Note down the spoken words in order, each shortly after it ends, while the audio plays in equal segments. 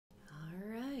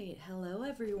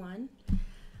everyone.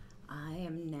 I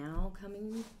am now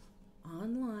coming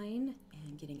online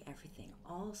and getting everything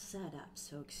all set up.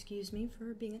 So excuse me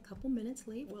for being a couple minutes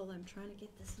late while I'm trying to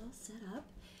get this all set up.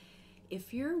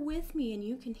 If you're with me and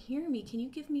you can hear me, can you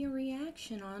give me a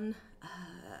reaction on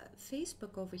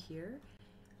Facebook over here?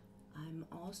 I'm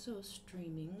also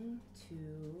streaming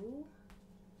to,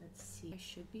 let's see, I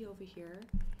should be over here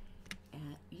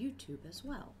at YouTube as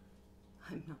well.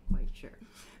 I'm not quite sure,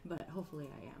 but hopefully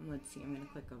I am. Let's see, I'm going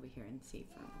to click over here and see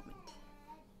for a moment.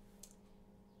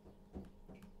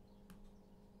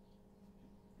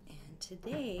 And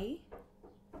today,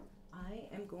 I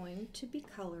am going to be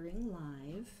coloring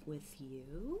live with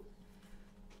you.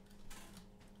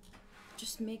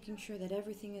 Just making sure that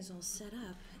everything is all set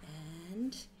up,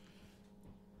 and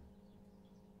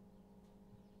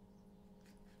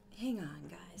hang on,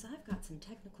 guys. I've got some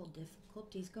technical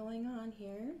difficulties going on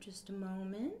here. Just a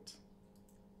moment.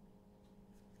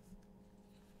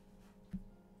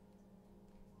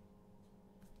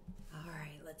 All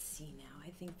right, let's see now. I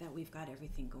think that we've got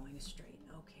everything going straight.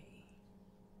 Okay.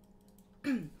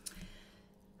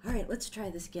 All right, let's try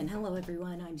this again. Hello,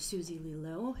 everyone. I'm Suzy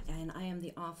LeeLo, and I am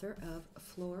the author of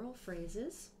Floral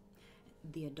Phrases,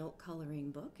 the adult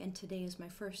coloring book. And today is my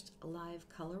first live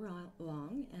color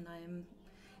along, and I'm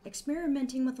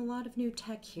experimenting with a lot of new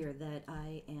tech here that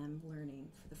I am learning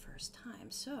for the first time.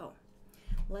 So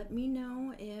let me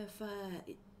know if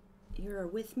you're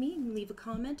with me. Leave a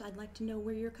comment. I'd like to know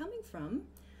where you're coming from.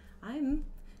 I'm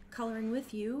coloring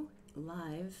with you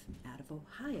live out of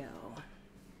Ohio.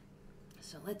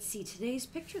 So let's see today's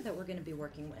picture that we're going to be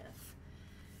working with.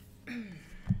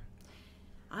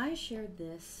 I shared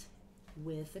this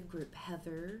with a group,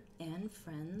 Heather and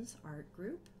Friends Art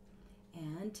Group,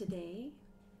 and today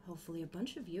hopefully a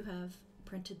bunch of you have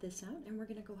printed this out, and we're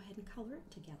going to go ahead and color it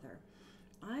together.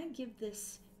 I give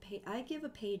a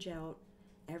page out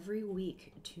every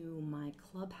week to my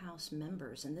clubhouse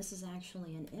members, and this is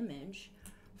actually an image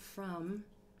from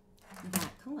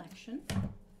that collection.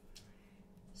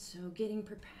 So getting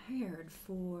prepared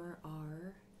for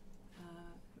our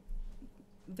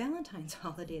Valentine's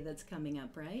holiday that's coming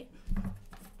up, right?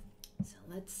 So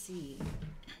let's see.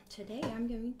 Today I'm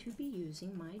going to be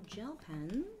using my gel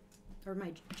pen, or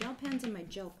my gel pens and my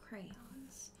gel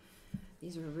crayons.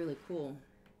 These are really cool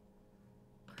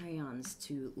crayons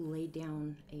to lay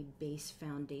down a base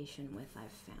foundation with,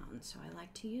 I've found. So I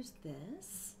like to use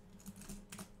this.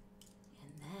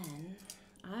 And then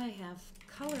I have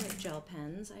colorIt gel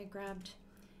pens. I grabbed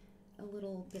a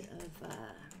little bit of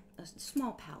a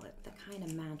small palette that kind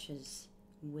of matches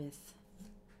with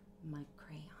my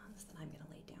crayons that I'm going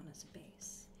to lay down as a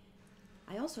base.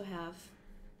 I also have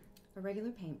a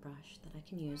regular paintbrush that I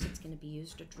can use. It's going to be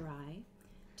used to dry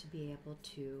to be able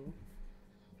to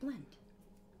blend.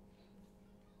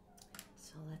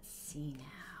 So let's see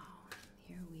now.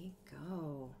 Here we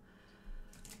go.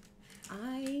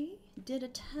 I did a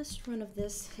test run of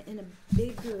this in a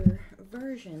bigger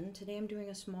version. Today I'm doing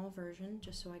a small version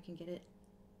just so I can get it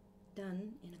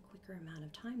done in a quicker amount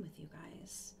of time with you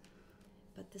guys.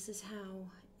 But this is how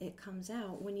it comes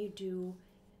out when you do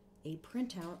a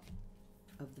printout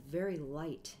of the very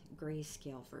light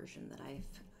grayscale version that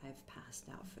I've passed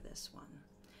out for this one.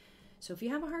 So if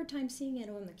you have a hard time seeing it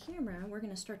on the camera, we're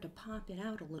going to start to pop it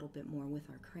out a little bit more with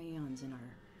our crayons and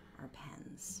our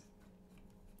pens.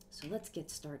 So let's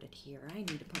get started here. I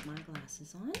need to put my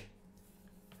glasses on, and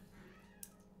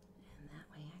that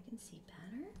way I can see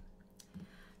better.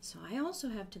 So I also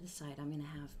have to the side, I'm going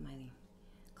to have my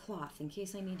cloth in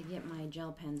case I need to get my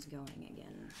gel pens going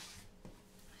again.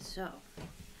 So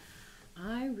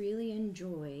I really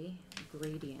enjoy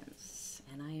gradients,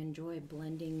 and I enjoy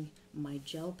blending my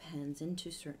gel pens into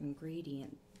certain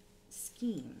gradient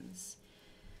schemes.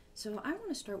 So I want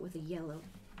to start with a yellow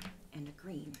and a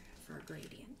green for a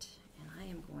gradient, and I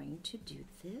am going to do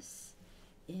this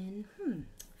in,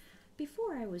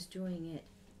 before I was doing it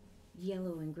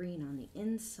yellow and green on the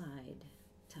inside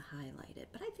to highlight it,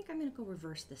 but I think I'm going to go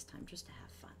reverse this time just to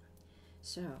have fun.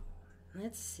 So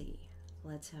let's see.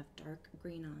 Let's have dark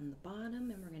green on the bottom,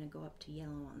 and we're going to go up to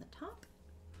yellow on the top.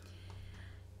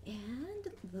 And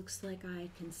it looks like I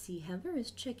can see Heather is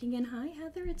checking in. Hi,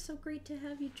 Heather. It's so great to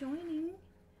have you joining.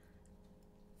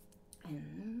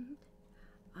 And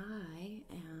I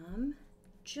am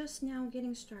just now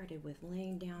getting started with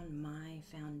laying down my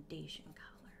foundation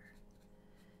color.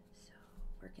 So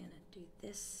we're going to do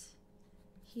this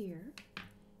here.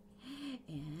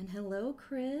 And hello,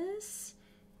 Chris.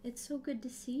 It's so good to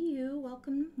see you.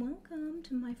 Welcome, welcome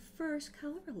to my first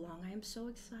color along. I am so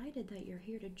excited that you're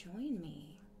here to join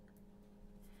me.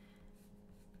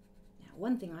 Now,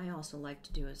 one thing I also like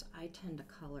to do is I tend to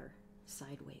color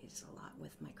sideways a lot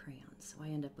with my crayons. So I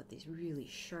end up with these really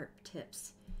sharp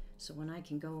tips. So when I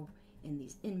can go in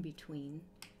these in-between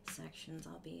sections,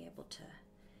 I'll be able to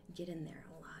get in there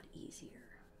a lot easier.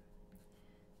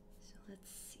 So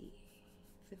let's see.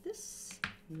 For this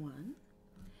one,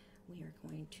 we are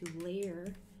going to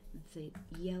layer the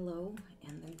yellow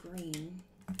and the green,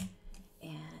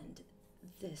 and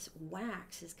this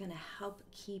wax is going to help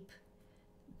keep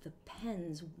the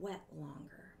pens wet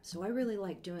longer. So I really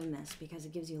like doing this because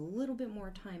it gives you a little bit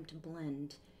more time to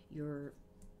blend your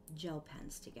gel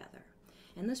pens together.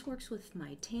 And this works with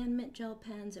my Tan Mint gel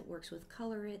pens, it works with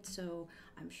colorIt, so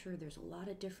I'm sure there's a lot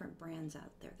of different brands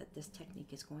out there that this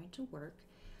technique is going to work.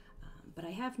 But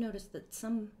I have noticed that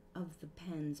some of the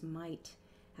pens might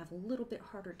have a little bit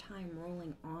harder time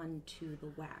rolling onto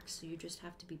the wax, so you just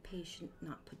have to be patient,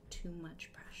 not put too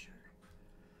much pressure.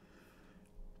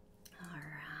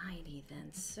 Alrighty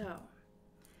then, so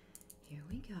here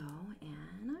we go,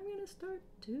 and I'm going to start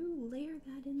to layer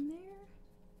that in there.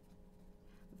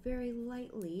 Very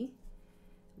lightly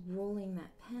rolling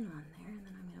that pen on there, and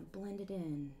then I'm going to blend it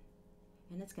in.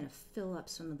 And it's going to fill up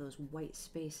some of those white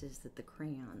spaces that the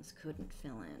crayons couldn't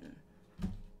fill in.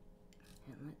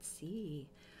 And let's see.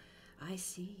 I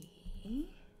see.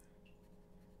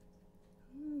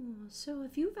 Ooh, so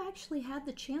if you've actually had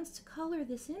the chance to color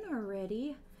this in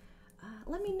already,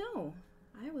 let me know.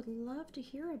 I would love to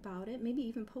hear about it. Maybe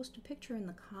even post a picture in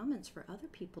the comments for other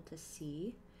people to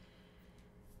see.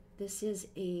 This is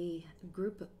a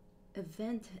group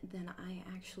event that I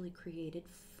actually created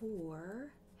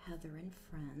for Heather and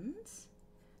friends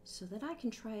so that I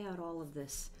can try out all of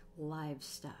this live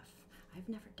stuff. I've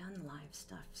never done live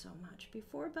stuff so much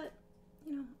before, but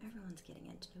you know, everyone's getting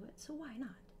into it, so why not?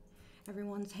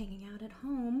 Everyone's hanging out at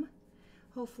home,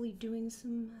 hopefully doing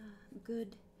some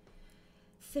good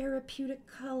therapeutic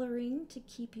coloring to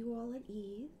keep you all at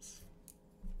ease.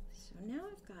 So now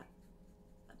I've got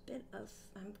a bit of,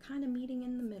 I'm kind of meeting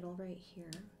in the middle right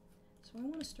here. So I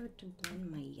want to start to blend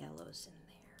my yellows in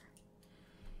there.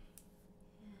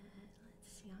 And let's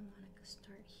see, I want to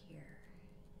start here.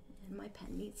 And my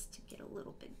pen needs to get a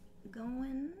little bit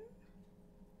going.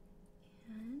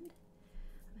 And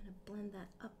I'm going to blend that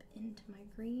up into my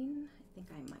green. I think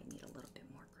I might need a little bit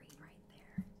more green right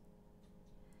there.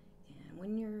 And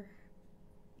when your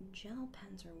gel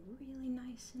pens are really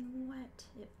nice and wet,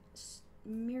 it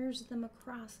smears them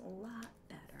across a lot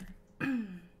better.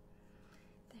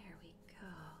 There we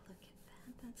go. Look at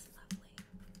that. That's lovely.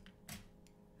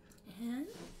 And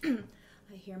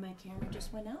I hear my camera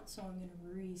just went out, so I'm going to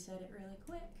reset it really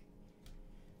quick.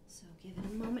 So give it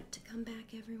a moment to come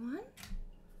back, everyone.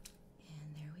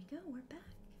 And there we go. We're back.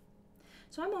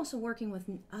 So I'm also working with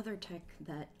other tech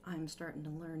that I'm starting to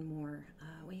learn more.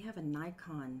 We have a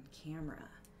Nikon camera.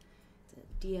 It's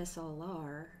a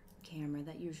DSLR camera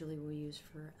that usually we use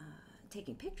for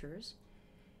taking pictures,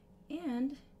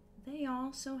 and they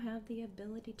also have the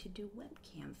ability to do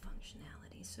webcam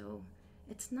functionality, so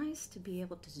it's nice to be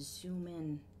able to zoom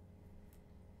in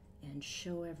and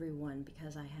show everyone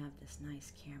because I have this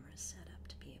nice camera set up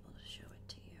to be able to show it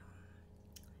to you.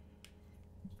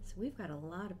 So we've got a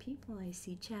lot of people I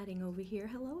see chatting over here.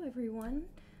 Hello everyone.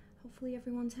 Hopefully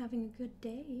everyone's having a good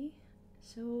day.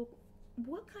 So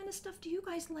what kind of stuff do you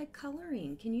guys like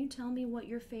coloring? Can you tell me what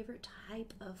your favorite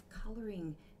type of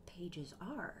coloring pages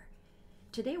are?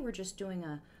 Today we're just doing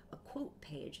a quote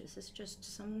page. This is just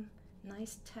some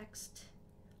nice text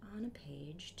on a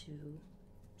page to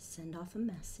send off a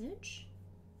message.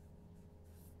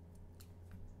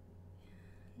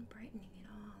 And brightening it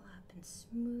all up and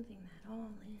smoothing that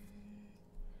all in.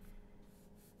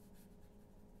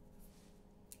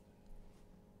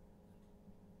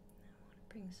 I want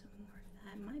to bring some more of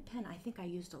that. My pen, I think I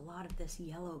used a lot of this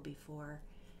yellow before,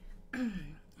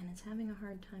 and it's having a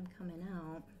hard time coming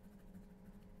out.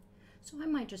 So I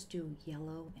might just do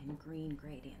yellow and green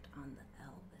gradient on the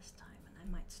L this time, and I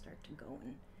might start to go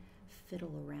and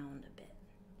fiddle around a bit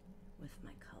with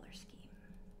my color scheme.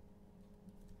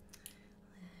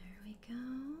 There we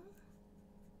go.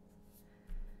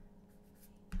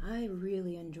 I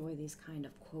really enjoy these kind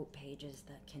of quote pages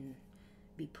that can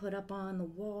be put up on the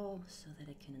wall so that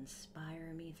it can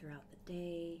inspire me throughout the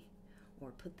day,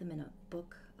 or put them in a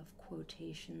book of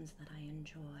quotations that I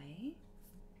enjoy.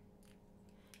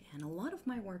 And a lot of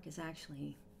my work is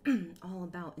actually all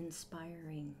about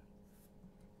inspiring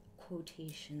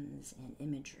quotations and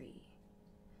imagery.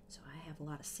 So I have a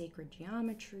lot of sacred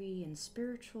geometry and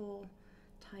spiritual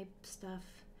type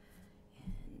stuff,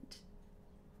 and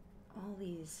all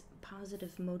these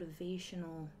positive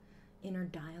motivational inner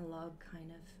dialogue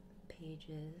kind of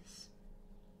pages.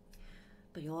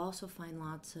 But you'll also find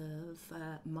lots of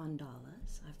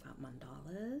mandalas. I've got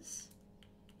mandalas.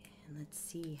 And let's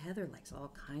see, Heather likes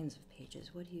all kinds of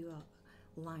pages. What do you,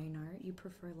 line art? You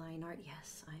prefer line art?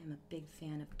 Yes, I am a big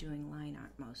fan of doing line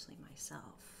art, mostly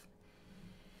myself.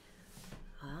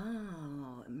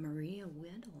 Oh, Maria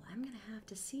Whittle. I'm going to have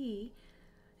to see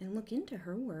and look into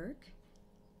her work.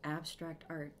 Abstract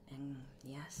art, and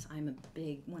yes, I'm a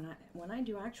big, when I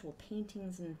do actual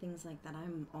paintings and things like that,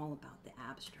 I'm all about the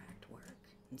abstract work,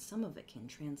 and some of it can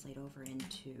translate over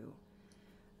into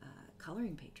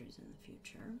coloring pages in the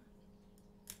future.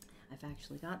 I've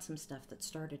actually got some stuff that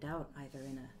started out either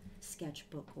in a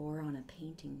sketchbook or on a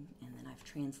painting, and then I've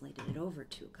translated it over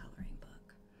to a coloring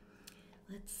book.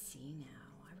 Let's see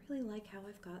now. I really like how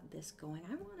I've got this going.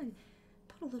 I want to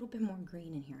put a little bit more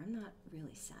green in here. I'm not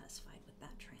really satisfied with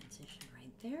that transition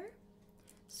right there.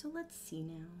 So let's see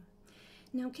now.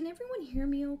 Now, can everyone hear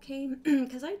me okay?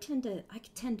 Because I tend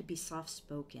to be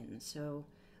soft-spoken, so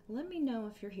let me know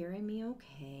if you're hearing me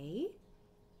okay,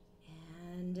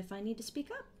 and if I need to speak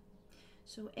up.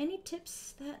 So any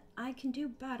tips that I can do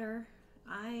better,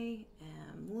 I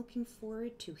am looking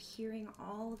forward to hearing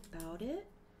all about it.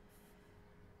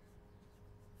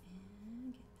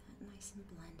 And get that nice and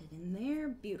blended in there.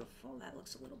 Beautiful. That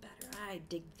looks a little better. I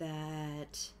dig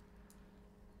that.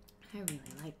 I really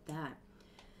like that.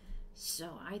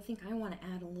 So I think I want to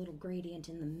add a little gradient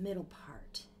in the middle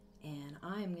part. And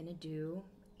I'm going to do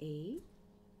a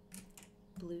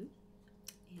blue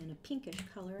and a pinkish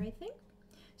color, I think.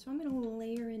 So I'm going to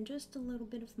layer in just a little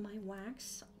bit of my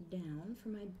wax down for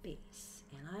my base.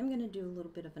 And I'm going to do a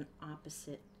little bit of an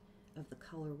opposite of the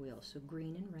color wheel. So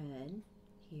green and red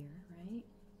here, right?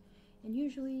 And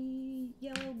usually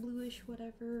yellow, bluish,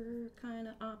 whatever, kind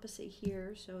of opposite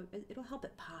here. So it'll help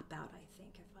it pop out, I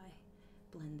think, if I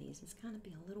blend these. It's going to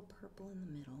be a little purple in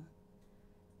the middle.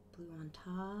 Blue on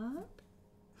top.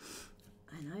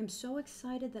 And I'm so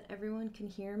excited that everyone can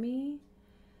hear me.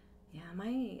 Yeah,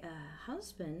 my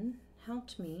husband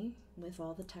helped me with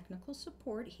all the technical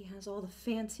support. He has all the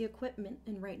fancy equipment,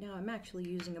 and right now I'm actually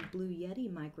using a Blue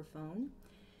Yeti microphone.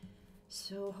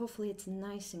 So hopefully it's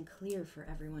nice and clear for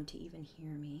everyone to even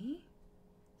hear me.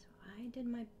 So I did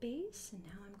my base, and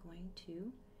now I'm going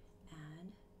to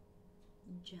add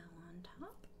gel on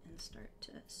top and start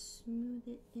to smooth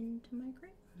it into my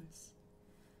crayons.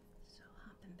 So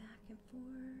hopping back and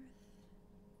forth.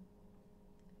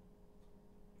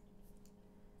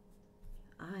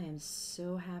 I am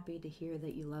so happy to hear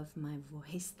that you love my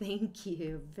voice. Thank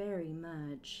you very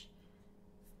much.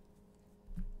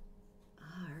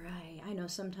 All right, I know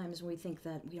sometimes we think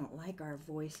that we don't like our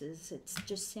voices. It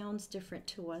just sounds different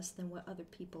to us than what other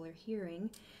people are hearing.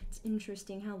 It's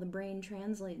interesting how the brain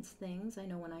translates things. I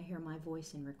know when I hear my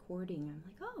voice in recording, I'm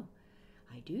like, oh,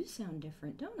 I do sound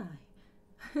different, don't I?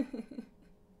 All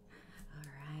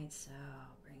right, so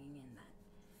bringing in that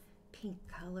pink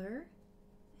color.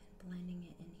 Blending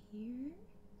it in here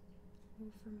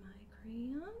over my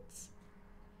crayons.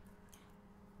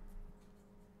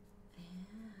 Yeah.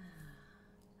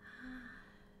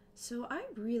 So I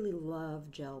really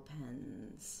love gel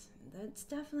pens. That's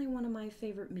definitely one of my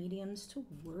favorite mediums to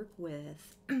work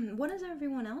with. What does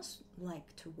everyone else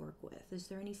like to work with? Is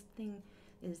there anything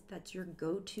that's your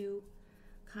go-to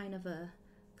kind of a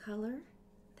color?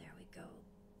 There we go.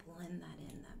 Blend that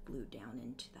in, that blue down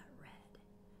into that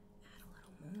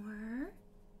more.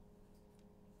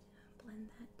 Blend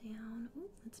that down. Ooh,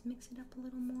 let's mix it up a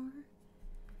little more.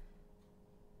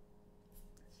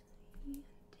 See,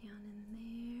 down in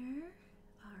there.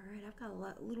 All right, I've got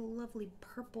a little lovely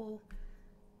purple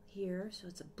here. So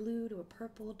it's a blue to a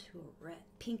purple to a red,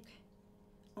 pink,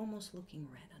 almost looking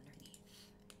red underneath.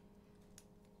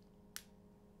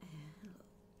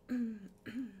 And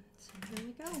so there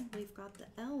we go. We've got the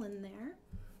L in there.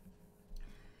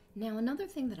 Now, another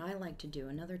thing that I like to do,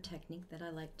 another technique that I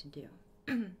like to do,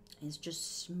 is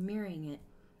just smearing it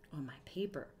on my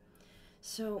paper.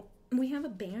 So we have a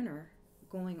banner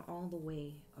going all the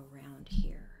way around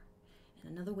here.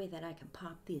 And another way that I can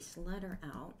pop this letter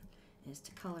out is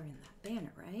to color in that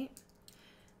banner, right?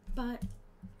 But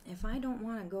if I don't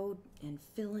want to go and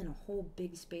fill in a whole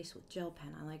big space with gel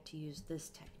pen, I like to use this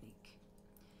technique.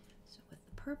 So with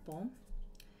the purple,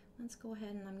 let's go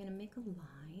ahead and I'm going to make a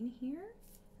line here.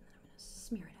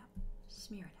 Smear it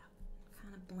out,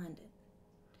 kind of blend it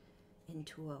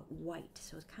into a white.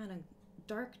 So it's kind of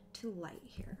dark to light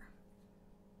here.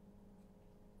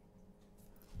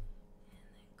 And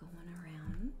then going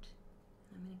around,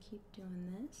 I'm going to keep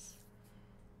doing this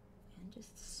and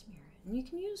just smear it. And you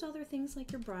can use other things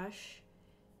like your brush,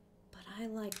 but I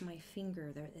like my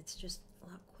finger there. It's just a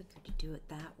lot quicker to do it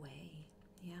that way.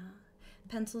 Yeah.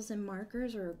 Pencils and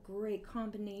markers are a great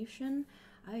combination.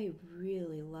 I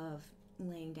really love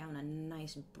laying down a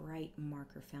nice bright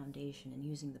marker foundation and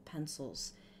using the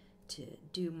pencils to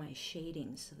do my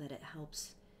shading so that it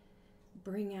helps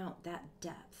bring out that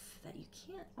depth that you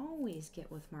can't always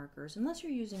get with markers unless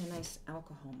you're using a nice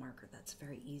alcohol marker that's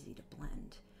very easy to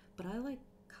blend. But I like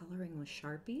coloring with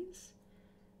Sharpies,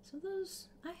 so those,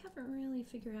 I haven't really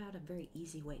figured out a very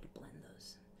easy way to blend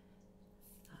those.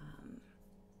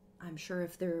 I'm sure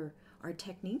if there are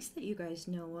techniques that you guys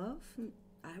know of,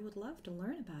 I would love to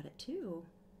learn about it too.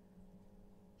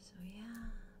 So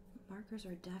yeah, markers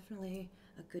are definitely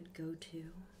a good go-to.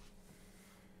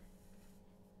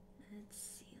 Let's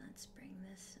see, let's bring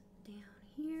this down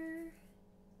here.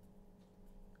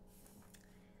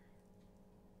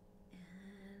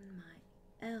 And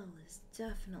my L is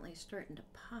definitely starting to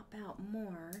pop out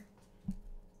more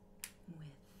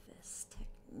with this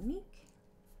technique.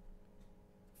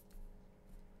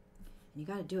 And you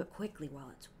got to do it quickly while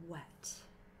it's wet.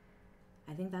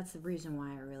 I think that's the reason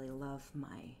why I really love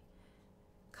my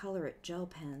colorIt gel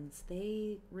pens.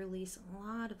 They release a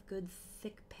lot of good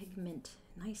thick pigment,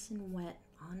 nice and wet,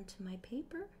 onto my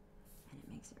paper, and it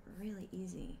makes it really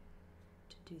easy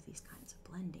to do these kinds of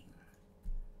blending.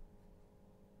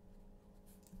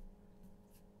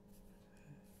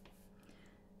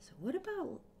 So what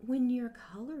about when you're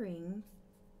coloring?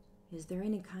 Is there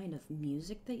any kind of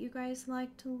music that you guys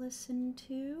like to listen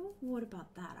to? What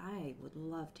about that? I would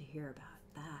love to hear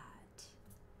about that.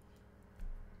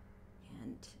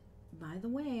 And by the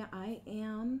way, I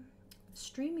am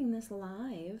streaming this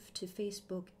live to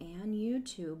Facebook and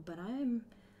YouTube, but I'm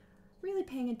really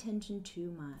paying attention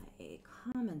to my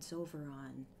comments over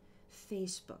on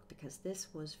Facebook because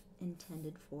this was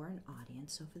intended for an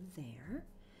audience over there.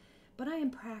 But I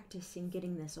am practicing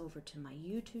getting this over to my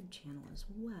YouTube channel as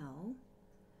well.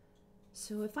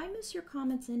 So if I miss your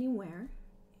comments anywhere,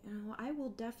 I will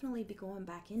definitely be going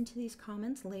back into these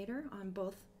comments later on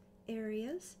both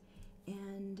areas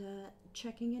and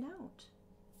checking it out.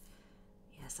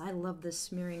 Yes, I love this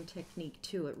smearing technique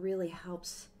too. It really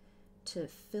helps to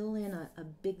fill in a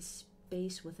big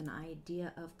space with an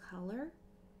idea of color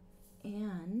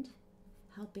and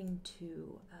helping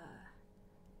to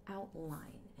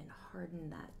outline and harden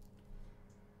that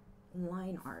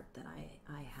line art that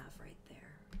I have right there.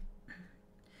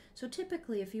 So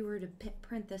typically if you were to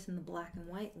print this in the black and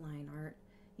white line art,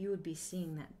 you would be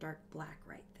seeing that dark black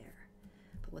right there.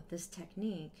 But with this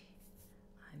technique,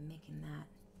 I'm making that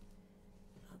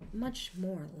much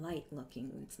more light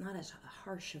looking. It's not as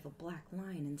harsh of a black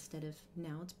line. Instead of,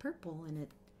 now it's purple and it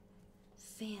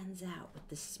fans out with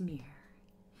the smear.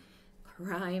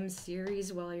 Crime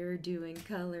series while you're doing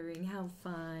coloring. How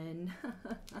fun.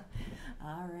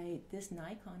 All right, this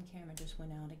Nikon camera just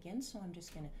went out again, so I'm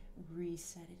just going to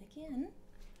reset it again.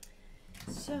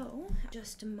 So,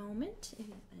 just a moment,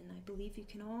 and I believe you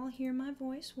can all hear my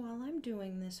voice while I'm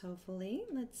doing this, hopefully.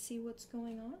 Let's see what's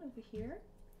going on over here.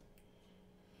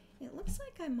 It looks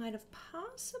like I might have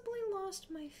possibly lost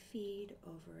my feed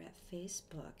over at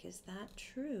Facebook. Is that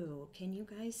true? Can you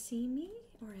guys see me?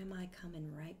 Or am I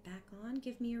coming right back on?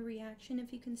 Give me a reaction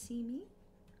if you can see me.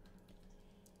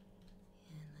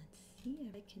 And let's see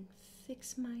if I can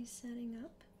fix my setting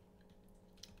up.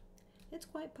 It's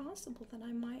quite possible that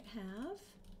I might have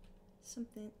some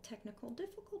technical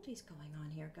difficulties going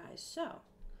on here, guys. So,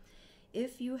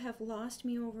 if you have lost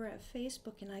me over at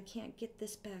Facebook and I can't get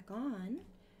this back on,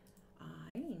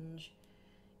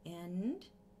 and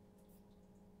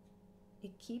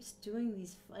it keeps doing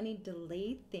these funny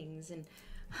delayed things, and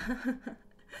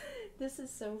this is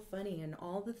so funny, and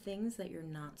all the things that you're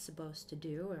not supposed to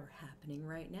do are happening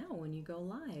right now when you go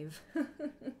live.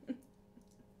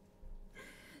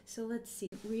 So let's see,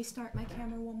 restart my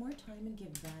camera one more time and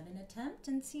give that an attempt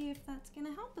and see if that's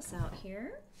gonna help us out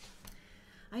here.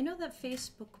 I know that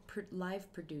Facebook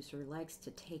Live Producer likes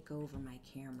to take over my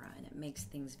camera, and it makes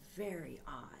things very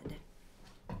odd.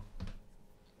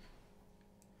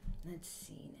 Let's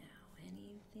see now,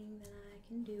 anything that I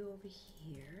can do over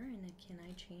here, and can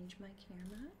I change my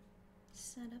camera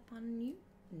setup on you?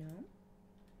 No.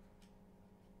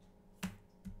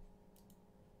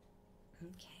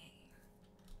 Okay.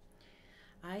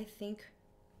 I think,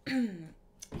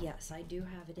 yes, I do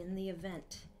have it in the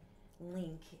event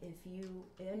link. If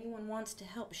anyone wants to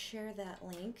help share that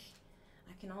link,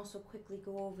 I can also quickly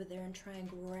go over there and try and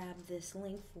grab this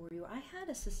link for you. I had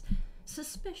a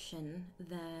suspicion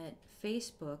that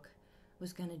Facebook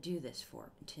was going to do this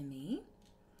to me.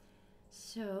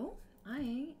 So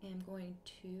I am going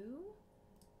to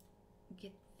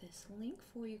get this link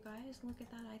for you guys. Look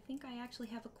at that. I think I actually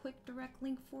have a quick direct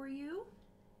link for you.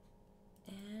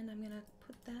 And I'm going to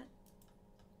put that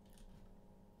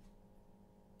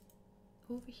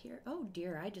over here. Oh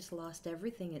dear, I just lost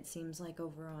everything, it seems like,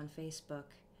 over on Facebook.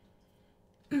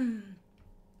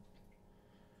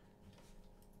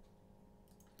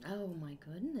 Oh my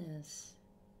goodness.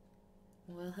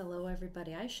 Well, hello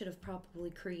everybody. I should have probably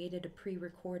created a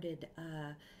pre-recorded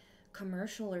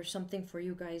commercial or something for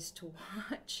you guys to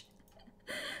watch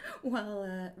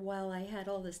while I had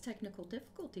all this technical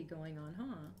difficulty going on,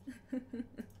 huh?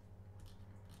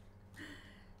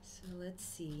 So let's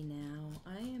see now.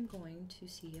 I am going to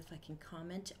see if I can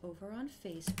comment over on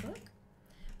Facebook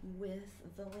with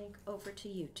the link over to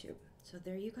YouTube. So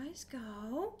there you guys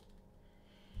go.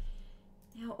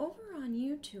 Now over on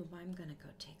YouTube, I'm gonna go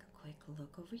take a quick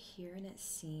look over here, and it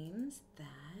seems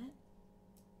that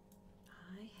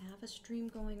I have a stream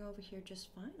going over here just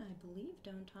fine, I believe,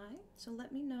 don't I? So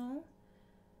let me know.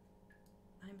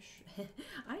 I'm sure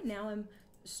I now am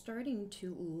starting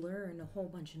to learn a whole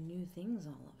bunch of new things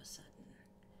all of a sudden.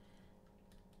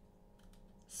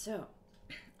 So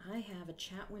I have a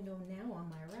chat window now on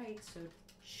my right, so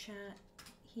chat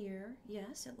here.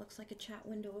 Yes, it looks like a chat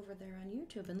window over there on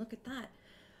YouTube, and look at that.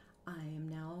 I am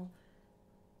now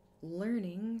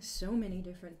learning so many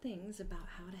different things about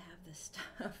how to have this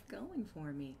stuff going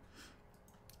for me.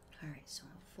 All right, so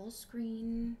full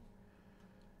screen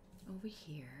over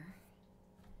here.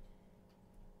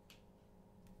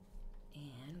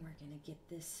 And we're gonna get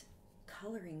this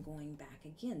coloring going back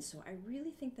again. So I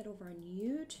really think that over on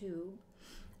YouTube,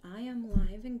 I am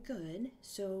live and good.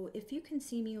 So if you can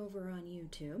see me over on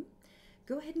YouTube,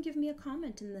 go ahead and give me a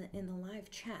comment in the live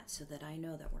chat so that I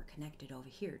know that we're connected over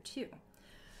here too.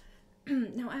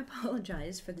 Now I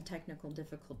apologize for the technical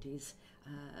difficulties.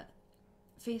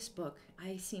 Facebook,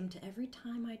 I seem to, every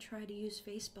time I try to use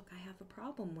Facebook, I have a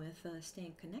problem with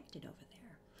staying connected over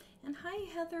there. And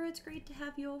hi Heather, it's great to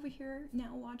have you over here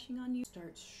now watching on YouTube.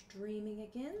 Start streaming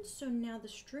again, so now the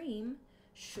stream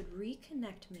should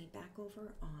reconnect me back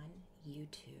over on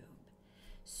YouTube.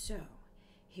 So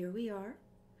here we are,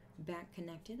 back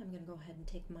connected. I'm going to go ahead and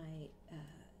take my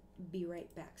be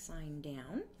right back sign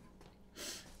down.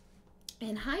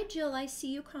 And hi Jill, I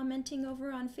see you commenting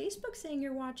over on Facebook saying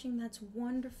you're watching. That's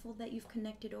wonderful that you've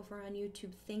connected over on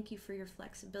YouTube. Thank you for your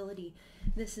flexibility.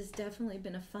 This has definitely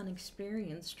been a fun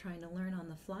experience trying to learn on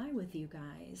the fly with you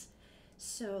guys.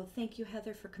 So thank you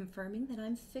Heather for confirming that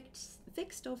I'm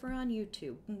fixed over on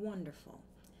YouTube. Wonderful.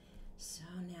 So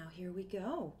now here we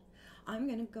go. I'm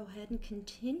going to go ahead and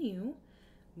continue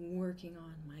working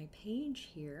on my page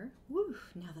here. Woo,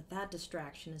 now that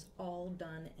distraction is all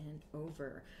done and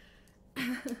over.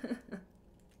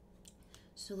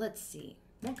 So let's see,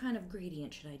 what kind of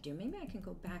gradient should I do? Maybe I can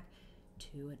go back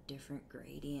to a different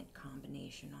gradient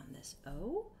combination on this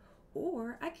O,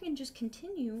 or I can just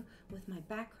continue with my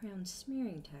background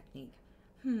smearing technique.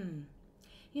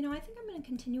 You know, I think I'm going to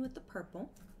continue with the purple,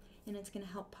 and it's going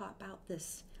to help pop out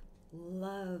this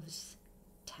loves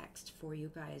text for you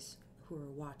guys who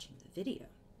are watching the video.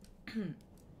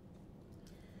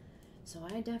 So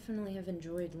I definitely have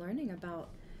enjoyed learning about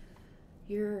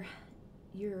your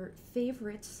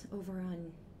favorites over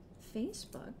on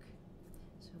Facebook.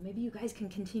 So maybe you guys can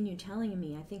continue telling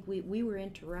me. I think we were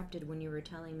interrupted when you were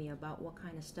telling me about what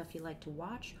kind of stuff you like to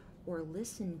watch or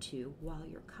listen to while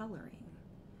you're coloring.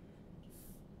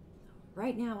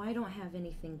 Right now I don't have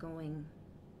anything going,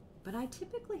 but I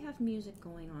typically have music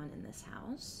going on in this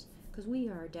house because we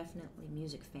are definitely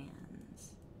music fans.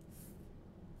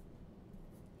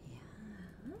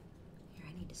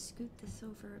 To scoot this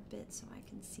over a bit so I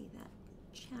can see that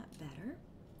chat better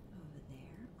over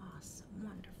there. Awesome,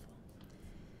 wonderful.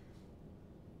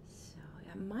 So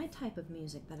my type of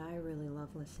music that I really love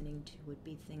listening to would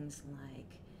be things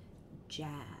like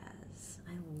jazz.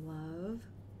 I love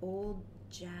old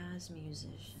jazz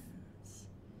musicians.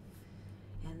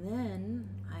 And then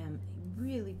I am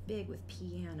really big with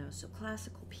piano, so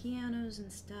classical pianos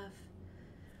and stuff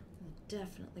will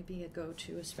definitely be a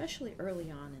go-to, especially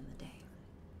early on in the day.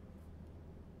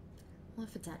 Well,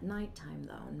 if it's at nighttime,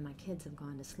 though, and my kids have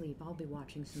gone to sleep, I'll be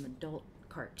watching some adult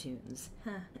cartoons.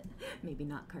 Maybe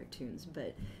not cartoons,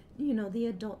 but, you know, the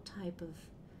adult type of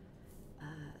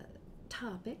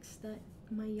topics that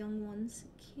my young ones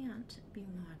can't be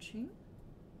watching.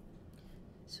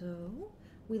 So,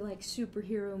 we like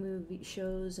superhero movie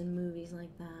shows and movies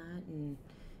like that, and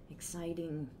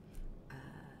exciting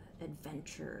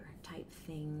adventure type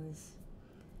things.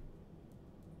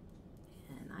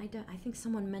 And I think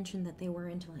someone mentioned that they were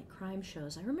into like crime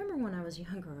shows. I remember when I was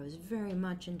younger, I was very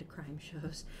much into crime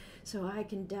shows, so I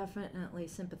can definitely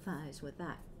sympathize with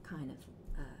that kind of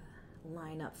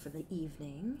lineup for the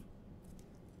evening.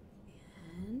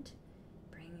 And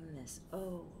bringing this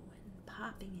O and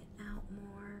popping it out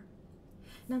more.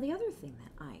 Now the other thing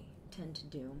that I tend to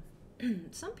do,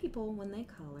 some people when they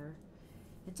color,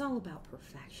 it's all about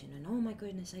perfection and oh my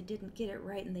goodness, I didn't get it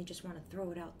right, and they just want to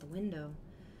throw it out the window.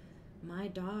 My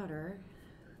daughter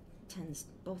tends,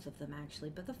 both of them actually,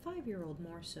 but the 5-year-old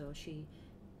more so, she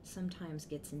sometimes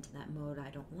gets into that mode, I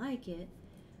don't like it,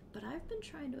 but I've been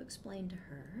trying to explain to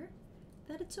her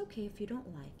that it's okay if you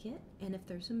don't like it and if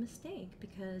there's a mistake,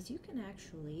 because you can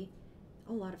actually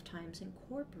a lot of times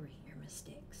incorporate your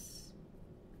mistakes.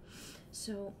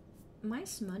 So my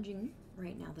smudging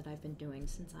right now that I've been doing,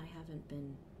 since I haven't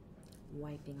been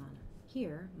wiping on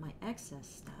here my excess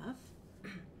stuff,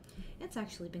 it's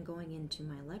actually been going into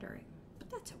my lettering, but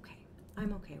that's okay.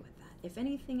 I'm okay with that. If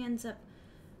anything ends up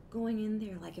going in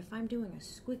there, like if I'm doing a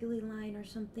squiggly line or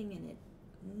something and it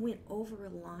went over a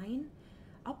line,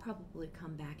 I'll probably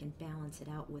come back and balance it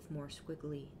out with more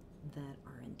squiggly that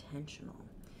are intentional.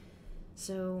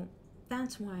 So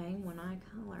that's why when I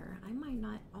color, I might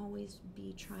not always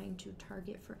be trying to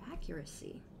target for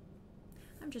accuracy.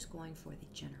 I'm just going for the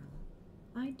general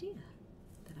idea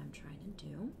that I'm trying to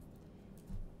do.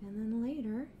 And then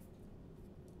later,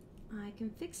 I can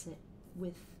fix it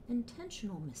with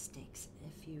intentional mistakes,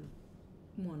 if you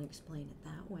want to explain it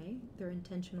that way. They're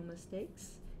intentional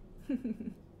mistakes.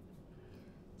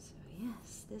 So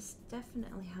yes, this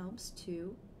definitely helps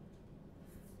to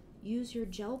use your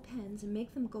gel pens and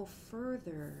make them go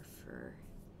further for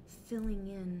filling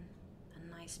in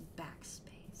a nice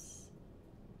backspace.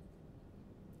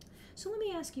 So let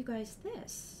me ask you guys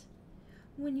this.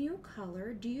 When you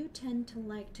color, do you tend to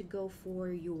like to go for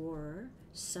your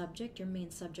subject, your main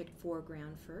subject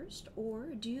foreground first,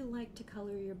 or do you like to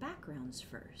color your backgrounds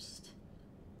first?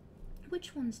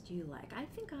 Which ones do you like? I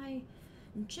think I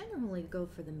generally go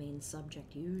for the main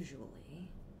subject usually,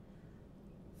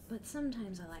 but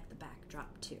sometimes I like the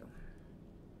backdrop too.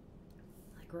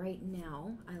 Like right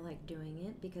now, I like doing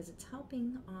it because it's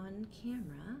helping on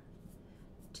camera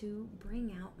to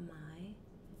bring out my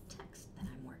text that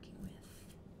I'm working with.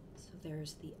 So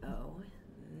there's the O.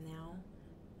 Now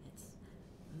it's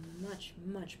much,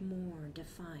 much more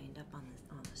defined up on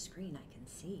the screen. I can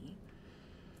see.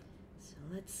 So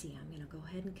let's see. I'm going to go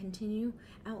ahead and continue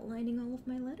outlining all of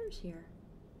my letters here.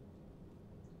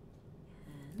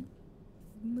 And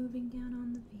moving down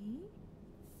on the V.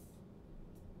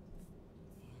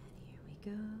 And here we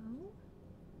go.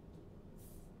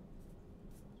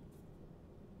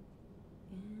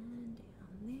 And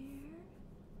down there.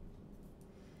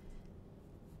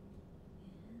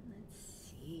 And let's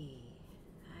see.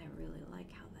 I really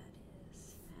like how that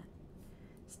is.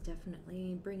 That's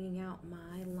definitely bringing out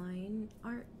my line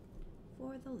art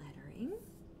for the lettering.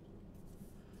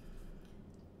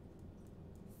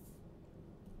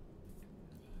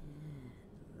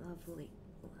 And lovely,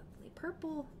 lovely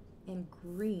purple and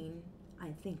green,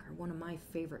 I think, are one of my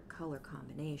favorite color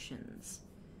combinations.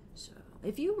 So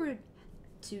if you were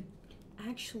to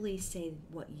actually say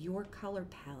what your color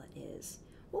palette is,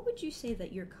 what would you say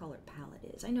that your color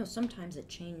palette is? I know sometimes it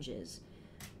changes,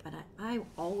 but I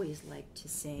always like to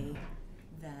say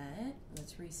that,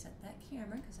 let's reset that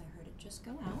camera because I heard it just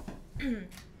go out.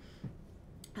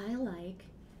 I like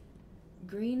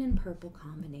green and purple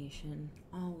combination,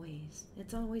 always.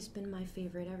 It's always been my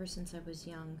favorite ever since I was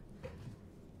young.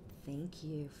 Thank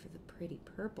you for the pretty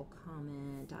purple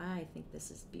comment. I think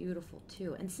this is beautiful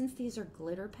too. And since these are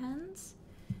glitter pens,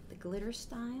 the glitter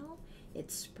style,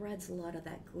 it spreads a lot of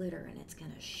that glitter and it's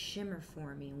gonna shimmer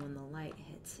for me when the light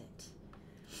hits it.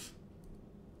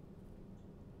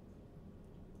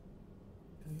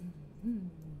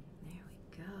 There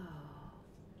we go.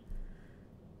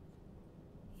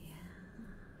 Yeah,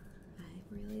 I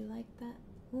really like that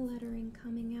lettering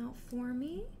coming out for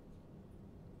me.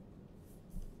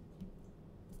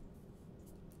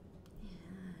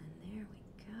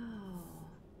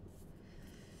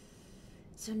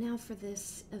 So now for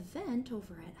this event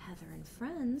over at Heather and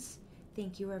Friends,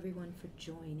 thank you everyone for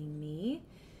joining me.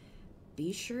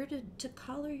 Be sure to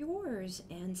color yours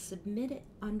and submit it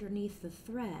underneath the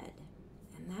thread.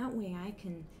 And that way I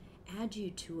can add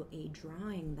you to a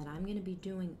drawing that I'm going to be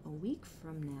doing a week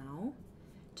from now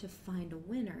to find a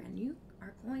winner. And you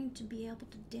are going to be able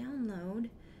to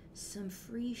download some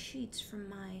free sheets from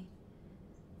my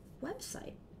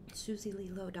website,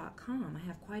 SuzyLeeLo.com. I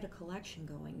have quite a collection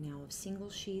going now of single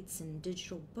sheets and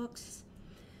digital books.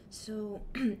 So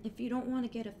if you don't want to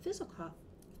get a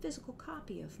physical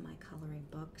copy of my coloring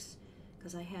books,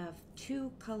 because I have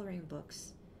 2 coloring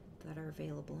books that are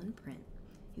available in print,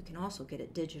 you can also get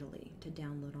it digitally to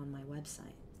download on my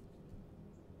website.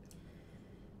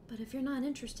 But if you're not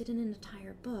interested in an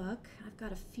entire book, I've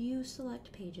got a few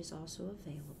select pages also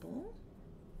available.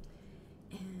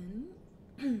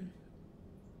 And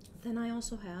then I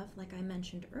also have, like I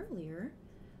mentioned earlier,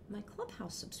 my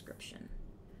Clubhouse subscription,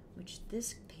 which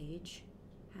this page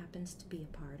happens to be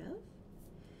a part of.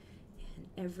 And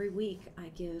every week I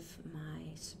give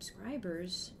my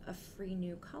subscribers a free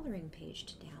new coloring page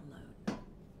to download.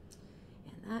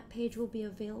 And that page will be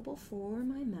available for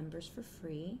my members for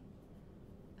free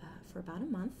for about a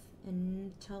month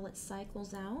until it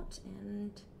cycles out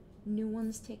and new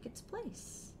ones take its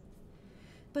place.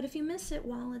 But if you miss it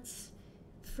while it's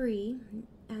free,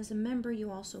 as a member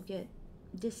you also get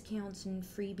discounts and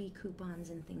freebie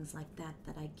coupons and things like that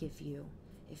that I give you,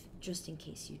 just in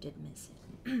case you did miss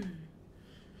it.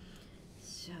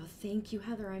 So thank you,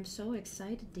 Heather. I'm so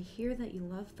excited to hear that you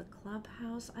love the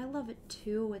Clubhouse. I love it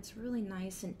too. It's really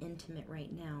nice and intimate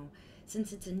right now.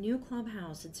 Since it's a new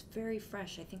Clubhouse, it's very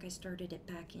fresh. I think I started it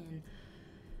back in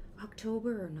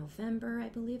October or November, I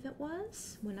believe it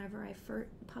was, whenever I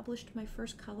published my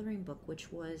first coloring book, which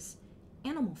was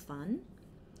Animal Fun,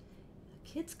 a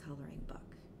kid's coloring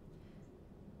book.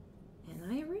 And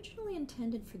I originally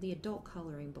intended for the adult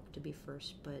coloring book to be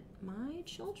first, but my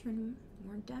children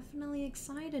were definitely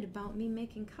excited about me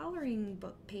making coloring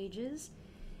book pages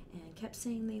and kept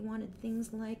saying they wanted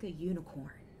things like a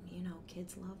unicorn. You know,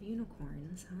 kids love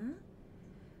unicorns, huh?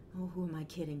 Oh, who am I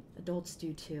kidding? Adults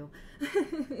do too.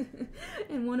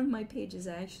 And one of my pages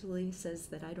actually says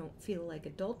that I don't feel like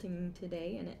adulting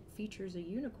today, and it features a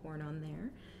unicorn on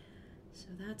there. So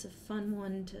that's a fun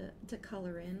one to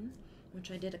color in,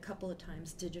 which I did a couple of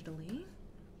times digitally.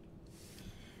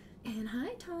 And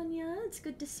hi, Tanya. It's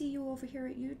good to see you over here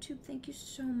at YouTube. Thank you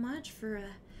so much for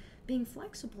being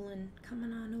flexible and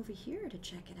coming on over here to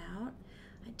check it out.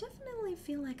 I definitely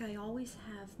feel like I always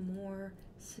have more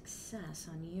success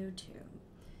on YouTube.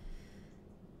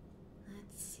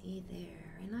 Let's see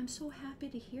there. And I'm so happy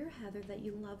to hear, Heather, that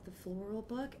you love the floral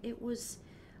book. It was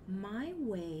my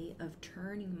way of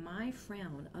turning my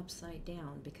frown upside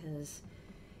down because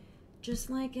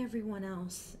just like everyone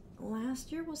else,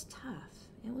 last year was tough.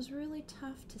 It was really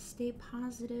tough to stay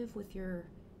positive with your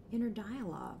inner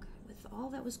dialogue, with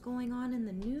all that was going on in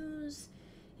the news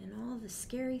and all the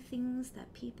scary things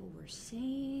that people were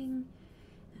saying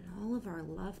and all of our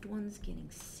loved ones getting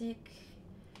sick.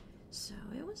 So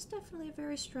it was definitely a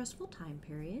very stressful time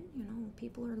period. You know,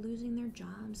 people are losing their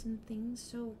jobs and things.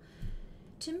 So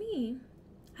to me,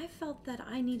 I felt that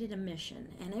I needed a mission,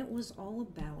 and it was all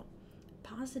about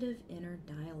positive inner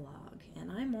dialogue.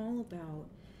 And I'm all about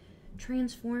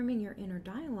transforming your inner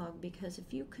dialogue, because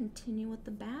if you continue with the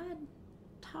bad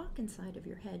talk inside of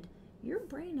your head, your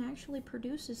brain actually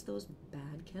produces those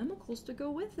bad chemicals to go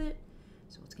with it.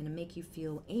 So it's going to make you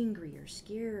feel angry or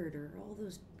scared or all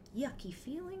those yucky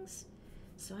feelings.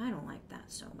 So I don't like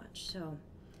that so much. So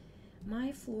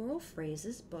my Floral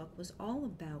Phrases book was all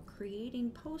about creating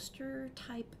poster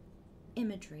type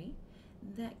imagery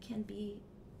that can be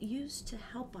used to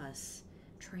help us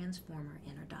transform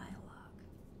our inner dialogue.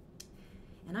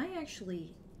 And I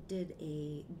actually did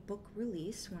a book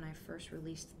release when I first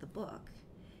released the book.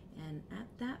 And at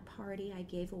that party, I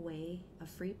gave away a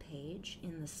free page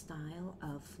in the style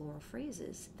of Floral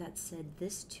Phrases that said,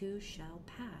 "This too shall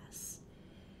pass."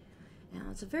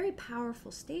 Now, it's a very powerful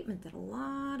statement that a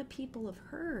lot of people have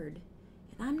heard.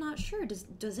 And I'm not sure,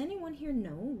 does anyone here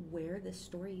know where this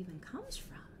story even comes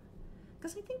from?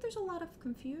 Because I think there's a lot of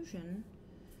confusion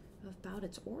about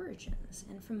its origins.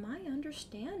 And from my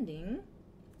understanding,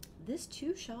 "This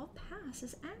too shall pass"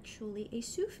 is actually a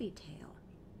Sufi tale.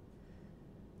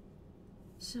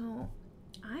 So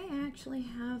I actually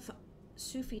have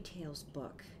Sufi Tales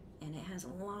book, and it has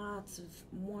lots of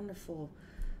wonderful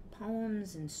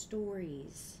poems and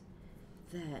stories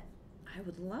that I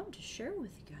would love to share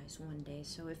with you guys one day.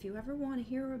 So if you ever want to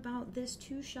hear about "This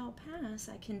Too Shall Pass,"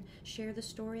 I can share the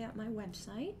story at my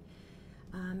website.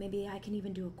 Maybe I can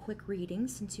even do a quick reading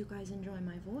since you guys enjoy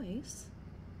my voice.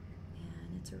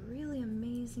 And it's a really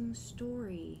amazing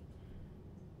story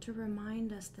to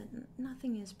remind us that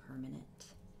nothing is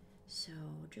permanent. So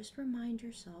just remind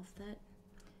yourself that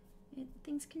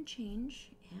things can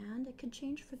change, and it could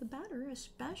change for the better,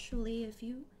 especially if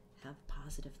you have a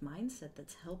positive mindset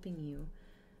that's helping you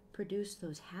produce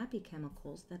those happy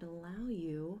chemicals that allow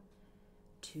you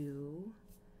to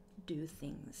do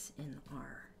things in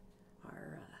our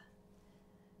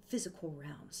physical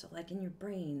realm. So like in your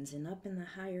brains and up in the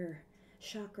higher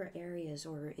chakra areas,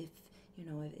 or if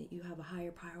you have a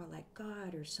higher power like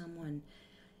God or someone,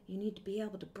 you need to be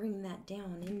able to bring that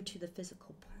down into the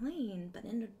physical plane. But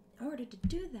in order to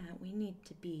do that, we need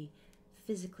to be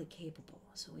physically capable.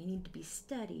 So we need to be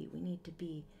steady, we need to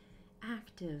be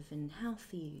active and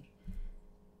healthy.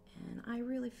 And I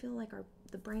really feel like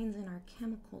the brains and our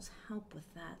chemicals help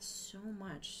with that so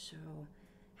much. So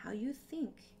how you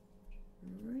think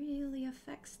really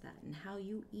affects that, and how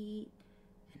you eat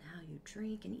and how you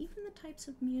drink, and even the types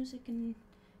of music and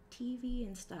TV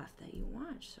and stuff that you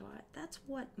watch. So that's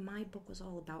what my book was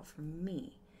all about for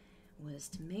me, was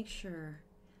to make sure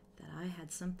that I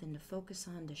had something to focus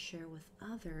on to share with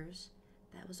others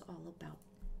that was all about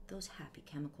those happy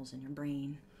chemicals in your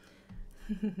brain.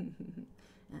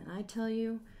 And I tell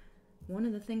you, one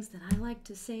of the things that I like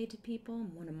to say to people,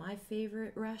 one of my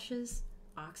favorite rushes,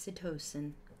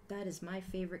 oxytocin. That is my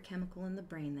favorite chemical in the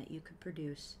brain that you could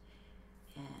produce.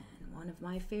 And one of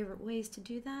my favorite ways to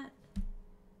do that,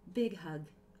 big hug.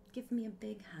 Give me a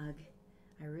big hug.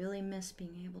 I really miss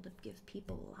being able to give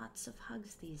people lots of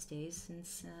hugs these days,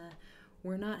 since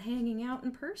we're not hanging out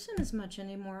in person as much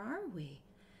anymore, are we?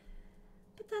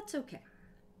 But that's okay,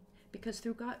 because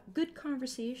through good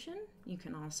conversation, you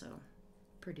can also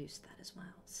produce that as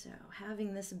well. So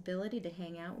having this ability to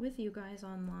hang out with you guys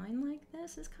online like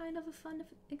this is kind of a fun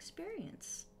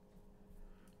experience.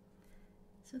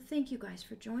 So thank you guys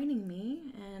for joining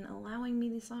me and allowing me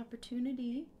this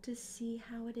opportunity to see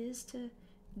how it is to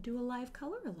do a live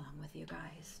color along with you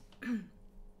guys.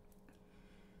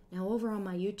 Now over on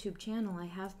my YouTube channel, I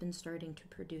have been starting to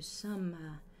produce some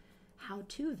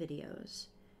how-to videos,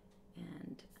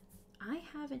 and I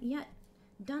haven't yet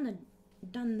done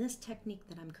this technique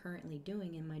that I'm currently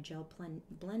doing in my gel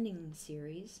blending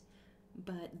series,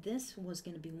 but this was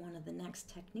going to be one of the next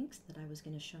techniques that I was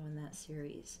going to show in that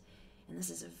series. And this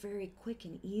is a very quick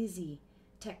and easy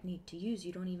technique to use.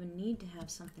 You don't even need to have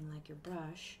something like your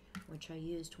brush, which I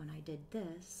used when I did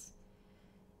this.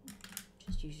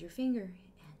 Just use your finger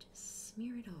and just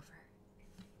smear it over.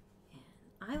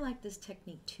 And I like this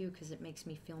technique too because it makes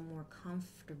me feel more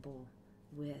comfortable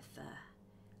with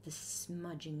the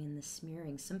smudging and the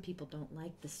smearing. Some people don't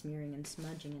like the smearing and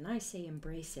smudging, and I say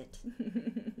embrace it.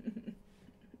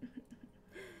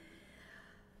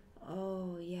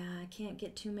 Oh yeah, I can't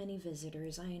get too many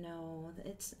visitors, I know.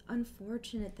 It's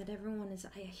unfortunate that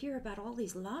I hear about all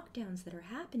these lockdowns that are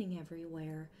happening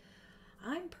everywhere.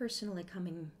 I'm personally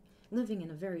living in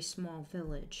a very small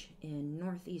village in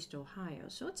northeast Ohio,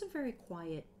 so it's a very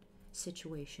quiet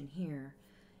situation here.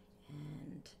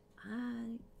 And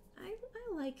I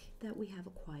like that we have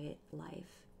a quiet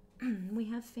life. We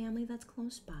have family that's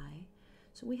close by,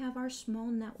 so we have our small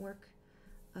network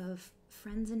of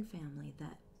friends and family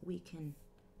that we can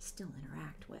still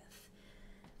interact with.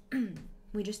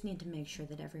 We just need to make sure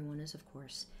that everyone is, of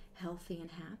course, healthy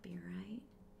and happy, right?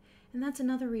 And that's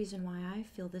another reason why I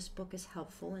feel this book is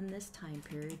helpful in this time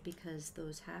period, because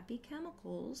those happy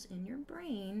chemicals in your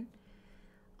brain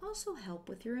also help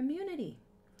with your immunity.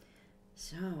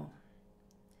 So,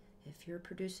 if you're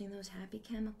producing those happy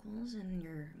chemicals in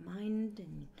your mind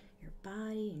and your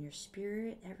body and your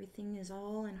spirit, everything is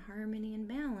all in harmony and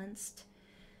balanced,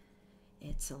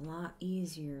 it's a lot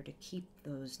easier to keep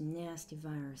those nasty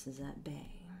viruses at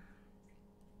bay.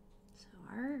 So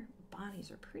our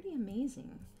bodies are pretty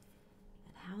amazing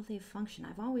at how they function.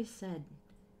 I've always said,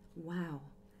 wow,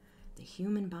 the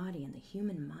human body and the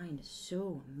human mind is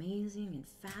so amazing and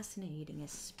fascinating,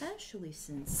 especially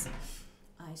since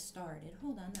I started,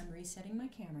 hold on, I'm resetting my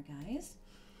camera, guys.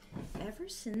 Ever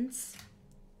since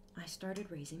I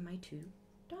started raising my two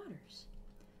daughters.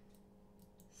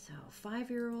 So,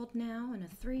 5-year-old now and a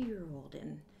 3-year-old,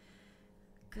 and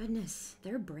goodness,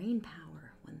 their brain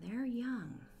power when they're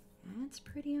young, that's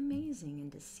pretty amazing.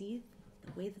 And to see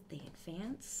the way that they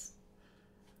advance,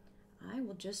 I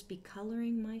will just be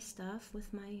coloring my stuff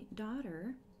with my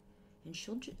daughter, and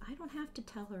I don't have to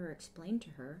tell her or explain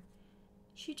to her.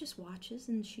 She just watches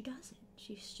and she does it.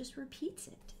 She just repeats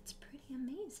it. It's pretty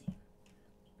amazing.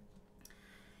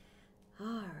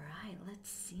 All right, let's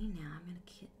see now. I'm going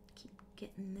to keep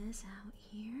getting this out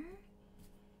here.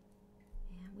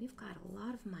 And we've got a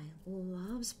lot of my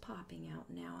loves popping out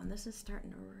now, and this is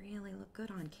starting to really look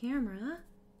good on camera.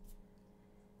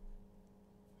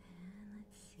 And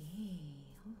let's see.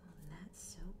 Oh, that's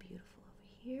so beautiful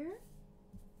over here.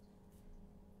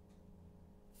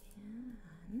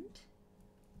 And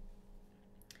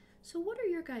so what are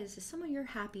some of your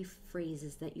happy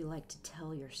phrases that you like to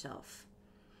tell yourself?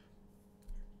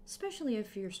 Especially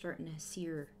if you're starting to see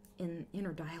your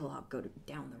inner dialogue go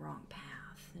down the wrong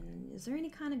path. And is there any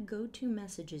kind of go-to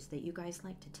messages that you guys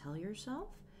like to tell yourself?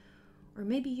 Or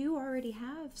maybe you already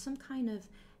have some kind of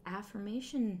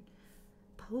affirmation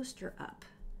poster up,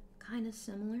 kind of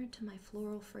similar to my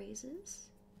floral phrases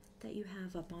that you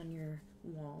have up on your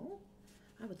wall.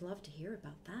 I would love to hear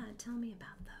about that. Tell me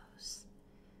about those.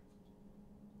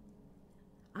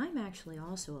 I'm actually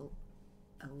also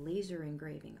a laser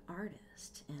engraving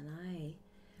artist, and I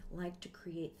like to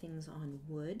create things on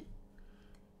wood,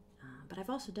 but I've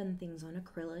also done things on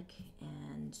acrylic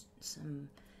and some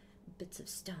bits of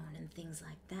stone and things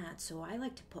like that. So I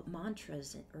like to put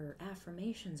mantras or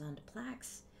affirmations onto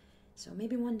plaques. So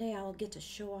maybe one day I'll get to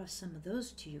show off some of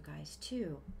those to you guys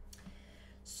too.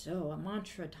 So a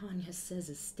mantra Tanya says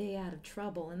is stay out of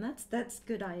trouble, and that's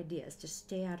good ideas. Just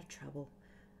stay out of trouble.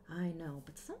 I know,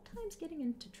 but sometimes getting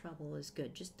into trouble is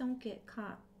good. Just don't get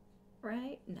caught,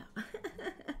 right? No.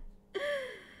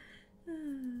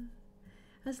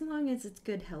 As long as it's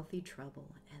good, healthy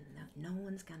trouble, and no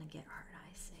one's gonna get hurt,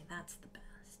 I say. That's the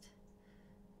best.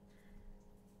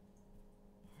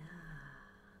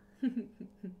 Yeah.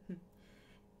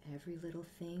 Every little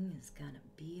thing is gonna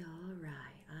be all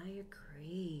right. I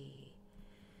agree.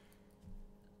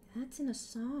 That's in a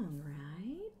song,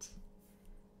 right?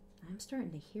 I'm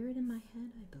starting to hear it in my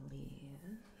head, I believe.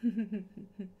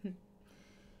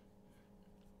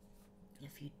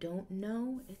 If you don't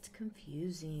know, it's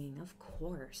confusing, of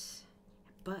course.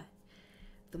 But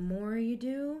the more you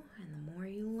do and the more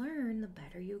you learn, the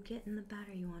better you get and the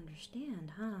better you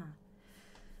understand, huh?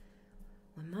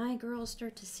 When my girls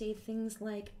start to say things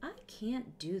like, I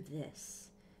can't do this,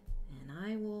 and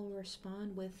I will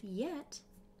respond with, yet,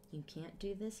 you can't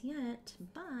do this yet,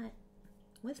 but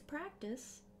with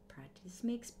practice, practice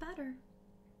makes better.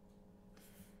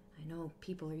 I know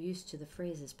people are used to the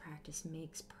phrases practice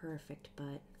makes perfect,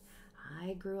 but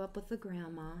I grew up with a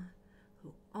grandma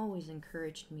who always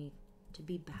encouraged me to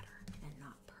be better and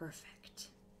not perfect.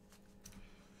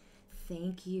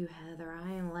 Thank you, Heather.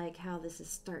 I like how this is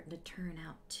starting to turn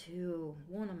out too.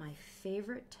 One of my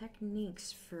favorite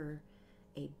techniques for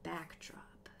a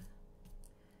backdrop.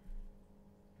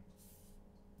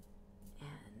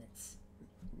 And it's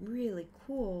really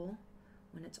cool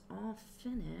when it's all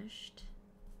finished.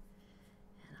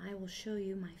 And I will show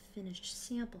you my finished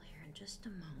sample here in just a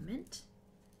moment.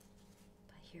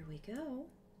 But here we go.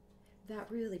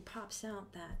 That really pops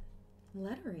out that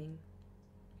lettering.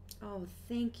 Oh,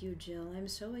 thank you, Jill. I'm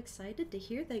so excited to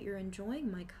hear that you're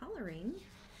enjoying my coloring.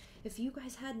 If you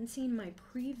guys hadn't seen my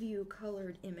preview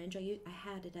colored image, I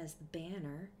had it as the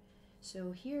banner.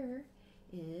 So here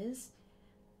is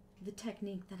the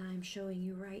technique that I'm showing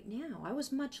you right now. I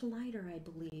was much lighter, I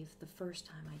believe, the first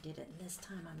time I did it, and this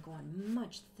time I'm going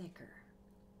much thicker.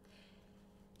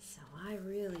 So I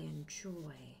really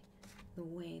enjoy the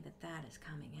way that that is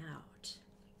coming out.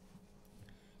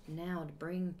 Now to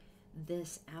bring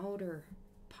this outer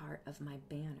part of my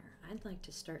banner, I'd like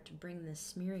to start to bring this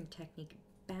smearing technique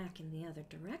back in the other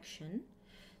direction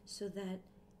so that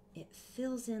it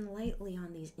fills in lightly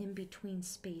on these in-between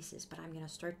spaces, but I'm going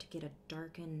to start to get a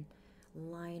darkened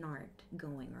line art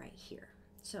going right here.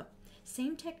 So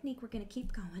same technique, we're going to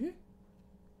keep going, and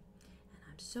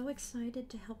I'm so excited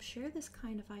to help share this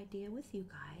kind of idea with you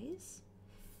guys.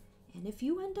 And if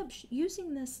you end up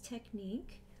using this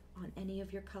technique on any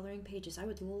of your coloring pages, I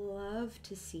would love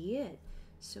to see it.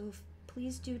 So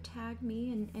please do tag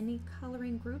me in any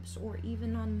coloring groups or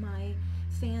even on my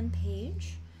fan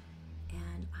page,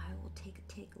 and I will take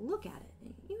a look at it.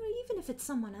 You know, even if it's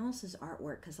someone else's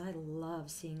artwork, because I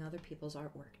love seeing other people's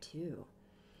artwork too.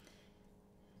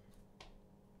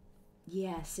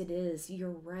 Yes, it is. You're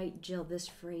right, Jill. This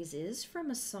phrase is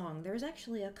from a song. There's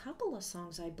actually a couple of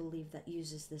songs, I believe, that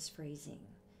uses this phrasing.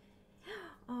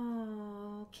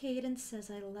 Oh, Cadence says,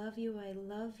 I love you. I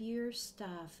love your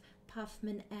stuff.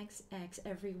 Puffman XX.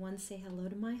 Everyone say hello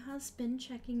to my husband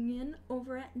checking in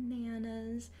over at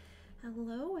Nana's.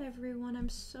 Hello, everyone. I'm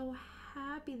so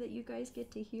happy that you guys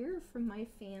get to hear from my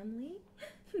family.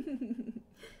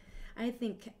 I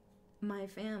think my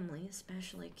family,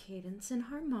 especially Cadence and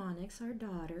Harmonics, our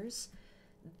daughters,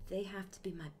 they have to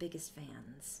be my biggest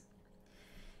fans.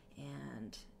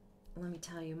 And let me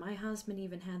tell you, my husband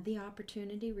even had the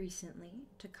opportunity recently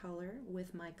to color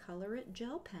with my colorIt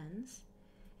gel pens,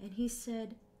 and he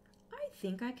said, I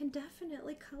think I can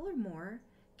definitely color more.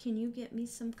 Can you get me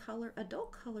some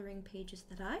adult coloring pages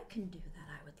that I can do that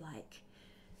I would like?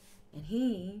 And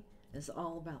he is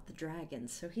all about the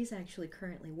dragons, so he's actually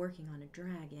currently working on a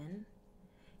dragon,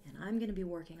 and I'm going to be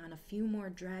working on a few more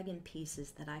dragon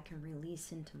pieces that I can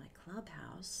release into my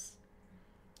clubhouse.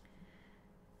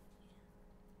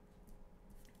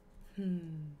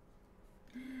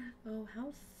 Oh,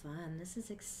 how fun. This is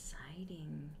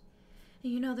exciting.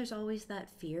 And you know, there's always that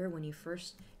fear when you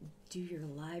first do your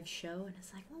live show, and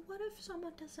it's like, well, what if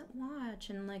someone doesn't watch?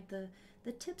 And like the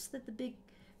tips that the big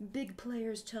big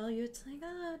players tell you, it's like,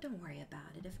 oh, don't worry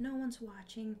about it. If no one's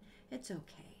watching, it's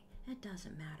okay. It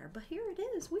doesn't matter. But here it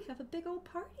is. We have a big old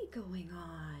party going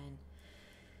on.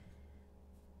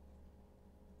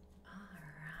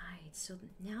 Alright, so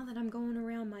now that I'm going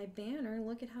around my banner,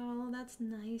 look at how that's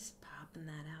nice. Popping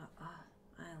that out. Oh,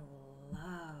 I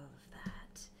love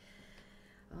that.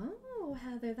 Oh,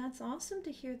 Heather, that's awesome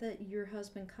to hear that your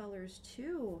husband colors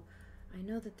too. I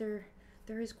know that there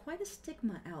is quite a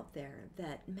stigma out there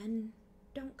that men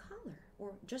don't color,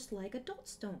 or just like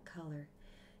adults don't color.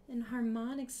 And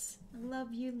Harmonics,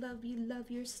 love you, love you, love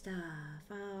your stuff.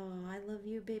 Oh, I love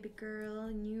you, baby girl,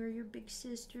 and you are your big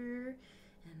sister.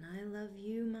 And I love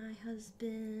you, my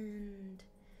husband.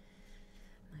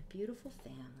 My beautiful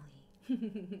family.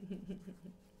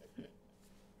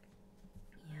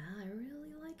 Yeah, I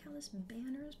really like how this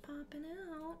banner is popping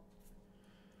out.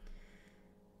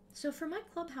 So for my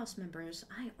Clubhouse members,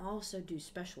 I also do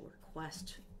special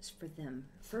requests for them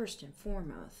first and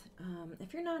foremost.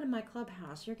 If you're not in my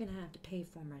Clubhouse, you're gonna have to pay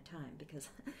for my time because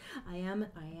I am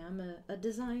a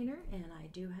designer and I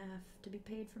do have to be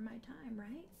paid for my time,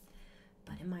 right?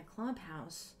 But in my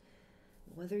Clubhouse,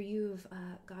 whether you've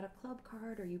got a club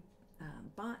card or you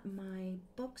bought my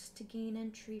books to gain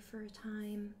entry for a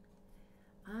time,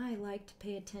 I like to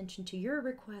pay attention to your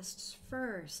requests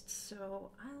first,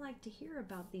 so I like to hear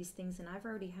about these things, and I've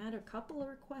already had a couple of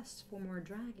requests for more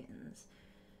dragons,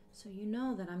 so you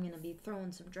know that I'm going to be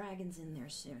throwing some dragons in there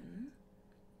soon.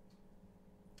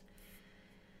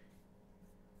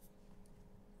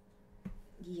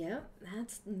 Yep,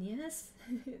 yes,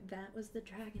 that was the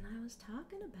dragon I was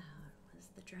talking about, was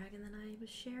the dragon that I was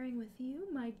sharing with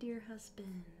you, my dear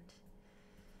husband.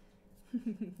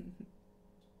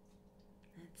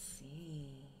 Let's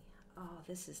see. Oh,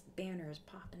 this banner is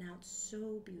popping out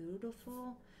so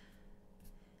beautiful.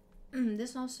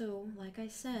 This also, like I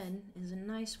said, is a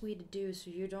nice way to do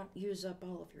so you don't use up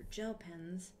all of your gel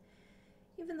pens.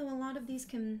 Even though a lot of these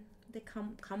come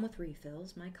with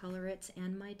refills. My colorIts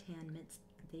and my tan mitts,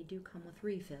 they do come with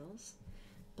refills.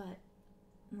 But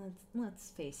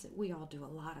let's face it, we all do a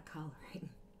lot of coloring.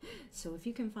 So if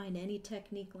you can find any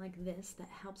technique like this that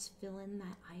helps fill in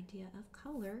that idea of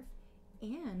color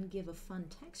and give a fun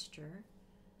texture,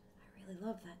 I really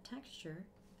love that texture,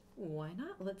 why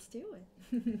not? Let's do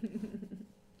it.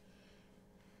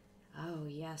 Oh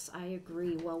yes, I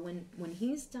agree. Well, when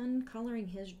he's done coloring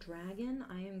his dragon,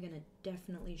 I am going to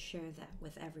definitely share that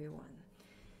with everyone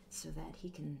so that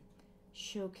he can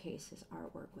showcase his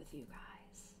artwork with you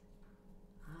guys.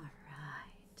 All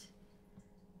right.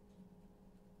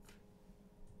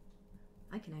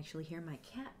 I can actually hear my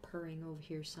cat purring over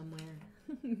here somewhere.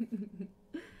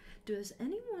 Does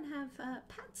anyone have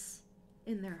pets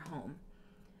in their home?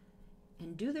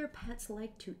 And do their pets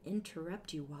like to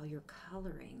interrupt you while you're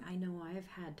coloring? I know I've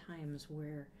had times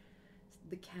where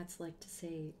the cats like to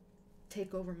say,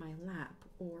 take over my lap,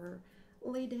 or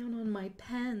lay down on my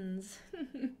pens,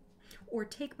 or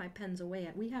take my pens away.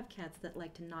 We have cats that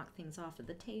like to knock things off of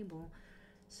the table.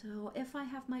 So if I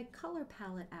have my color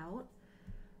palette out,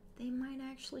 they might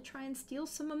actually try and steal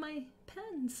some of my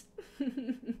pens. Alright,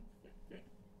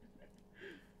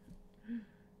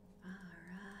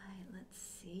 let's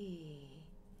see.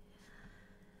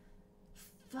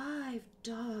 5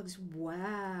 dogs,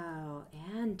 wow,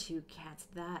 and 2 cats.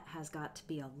 That has got to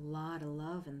be a lot of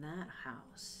love in that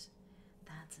house.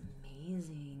 That's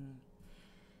amazing.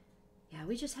 Yeah,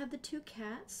 we just have the 2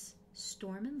 cats,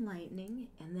 Storm and Lightning,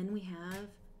 and then we have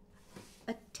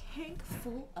a tank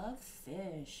full of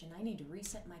fish. And I need to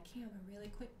reset my camera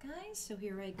really quick, guys. So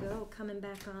here I go, coming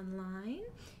back online,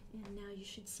 and now you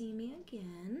should see me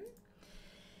again.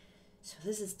 So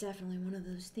this is definitely one of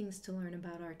those things to learn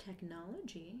about our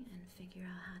technology and figure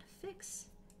out how to fix.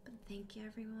 But thank you,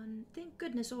 everyone. Thank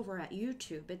goodness over at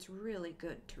YouTube, it's really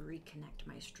good to reconnect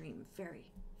my stream very,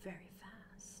 very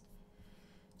fast.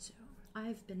 So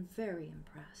I've been very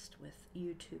impressed with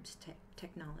YouTube's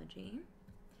technology.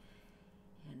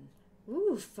 And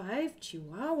ooh, 5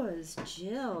 Chihuahuas,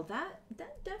 Jill.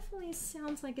 That definitely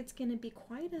sounds like it's gonna be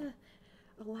quite a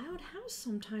loud house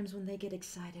sometimes when they get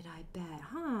excited, I bet,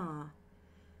 huh?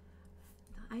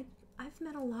 I've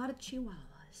met a lot of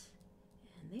Chihuahuas,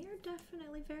 and they are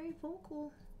definitely very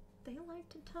vocal. They like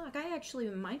to talk. I actually,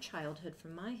 in my childhood,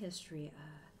 from my history,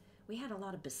 we had a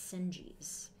lot of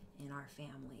Basenjis in our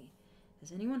family.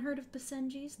 Has anyone heard of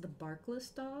Basenjis, the barkless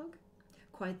dog?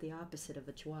 Quite the opposite of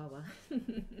a Chihuahua.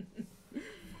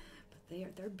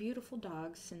 They're beautiful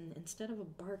dogs, and instead of a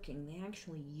barking, they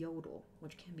actually yodel,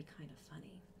 which can be kind of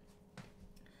funny.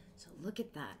 So look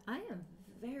at that. I am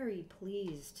very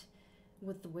pleased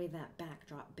with the way that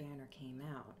backdrop banner came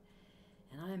out.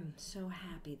 And I'm so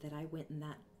happy that I went in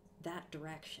that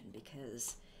direction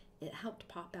because it helped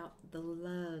pop out the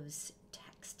loves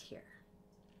text here.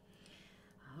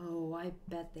 Oh, I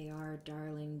bet they are,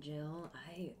 darling Jill.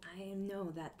 I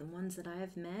know that the ones that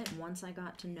I've met, once I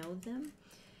got to know them,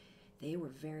 they were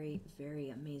very, very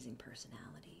amazing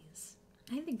personalities.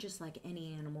 I think just like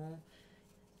any animal,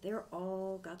 they're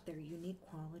all got their unique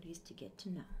qualities to get to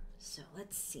know. So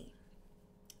let's see.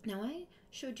 Now I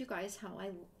showed you guys how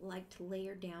I like to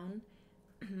layer down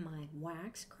my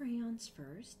wax crayons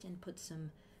first and put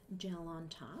some gel on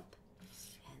top,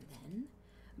 and then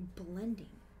blending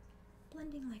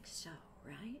like so,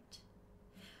 right?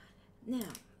 Now,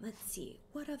 let's see,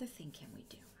 what other thing can we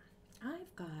do?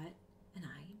 I've got an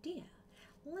idea.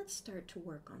 Let's start to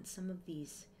work on some of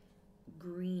these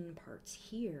green parts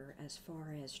here as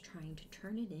far as trying to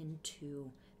turn it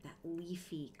into that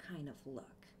leafy kind of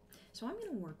look. So I'm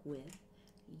going to work with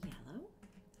yellow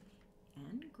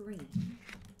and green,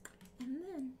 and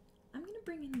then I'm going to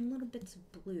bring in little bits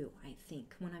of blue, I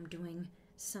think, when I'm doing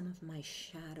some of my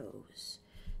shadows.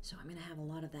 So I'm going to have a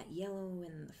lot of that yellow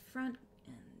in the front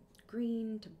and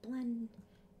green to blend.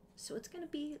 So it's going to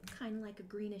be kind of like a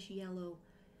greenish yellow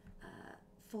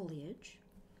foliage.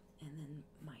 And then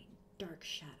my dark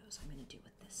shadows I'm going to do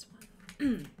with this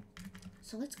one.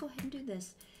 So let's go ahead and do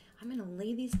this. I'm going to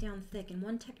lay these down thick. And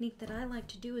one technique that I like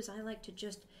to do is I like to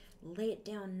just lay it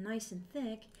down nice and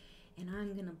thick. And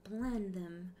I'm going to blend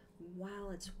them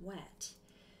while it's wet.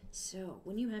 So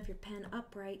when you have your pen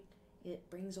upright, it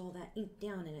brings all that ink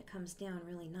down and it comes down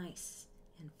really nice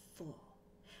and full.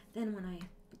 Then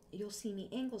you'll see me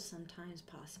angle sometimes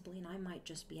possibly, and I might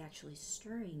just be actually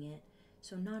stirring it,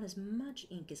 so not as much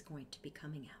ink is going to be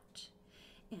coming out.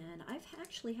 And I've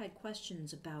actually had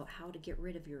questions about how to get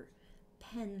rid of your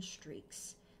pen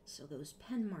streaks, so those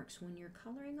pen marks when you're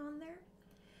coloring on there.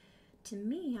 To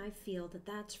me, I feel that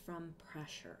that's from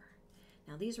pressure.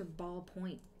 Now these are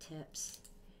ballpoint tips,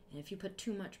 and if you put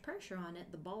too much pressure on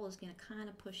it, the ball is going to kind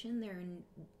of push in there and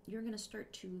you're going to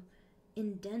start to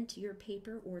indent your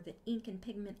paper or the ink and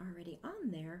pigment already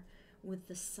on there with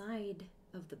the side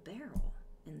of the barrel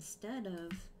instead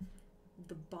of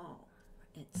the ball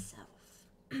itself.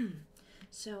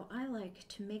 So I like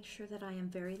to make sure that I am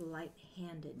very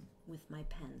light-handed with my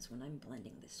pens when I'm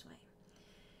blending this way.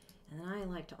 And then I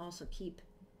like to also keep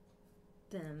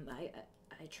them, I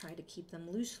try to keep them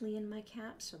loosely in my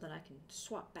cap so that I can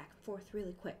swap back and forth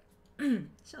really quick.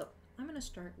 So I'm going to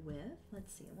start with,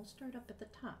 let's see, we'll start up at the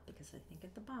top because I think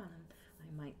at the bottom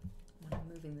I might, when I'm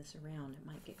moving this around, it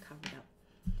might get covered up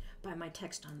by my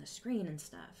text on the screen and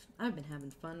stuff. I've been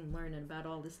having fun learning about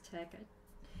all this tech.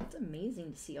 It's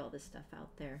amazing to see all this stuff out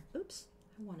there. Oops,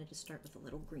 I wanted to start with a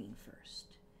little green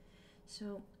first.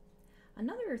 So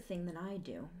another thing that I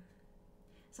do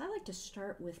is I like to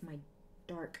start with my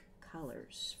dark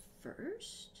colors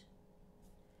first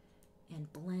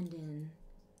and blend in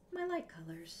my light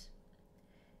colors.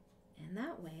 And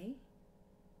that way,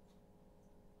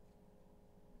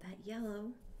 that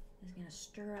yellow is going to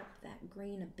stir up that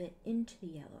green a bit into the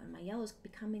yellow. And my yellow is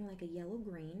becoming like a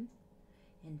yellow-green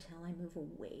until I move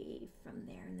away from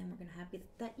there. And then we're going to have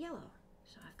that yellow.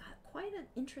 So I've got quite an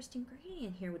interesting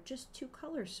gradient here with just two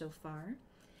colors so far.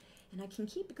 And I can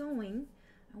keep going.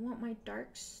 I want my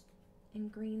darks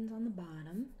and greens on the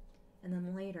bottom. And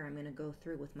then later I'm going to go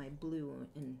through with my blue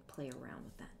and play around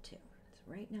with that too.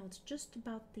 So right now it's just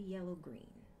about the yellow-green.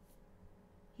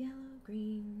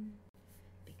 Yellow-green.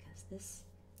 Because this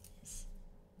is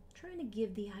trying to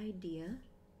give the idea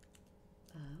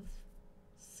of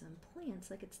some plants,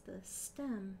 like it's the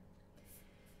stem.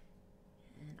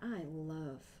 And I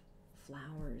love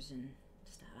flowers and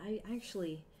stuff. I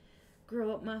actually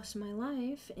grew up most of my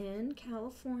life in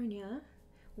California,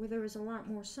 where there was a lot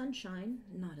more sunshine,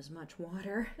 not as much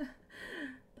water.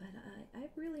 But I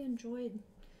really enjoyed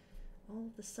all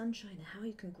of the sunshine and how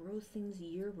you can grow things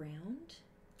year-round.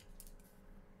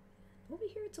 Over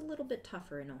here it's a little bit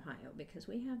tougher in Ohio because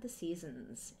we have the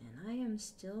seasons, and I am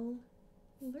still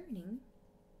learning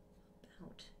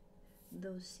about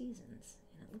those seasons.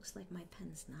 And it looks like my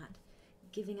pen's not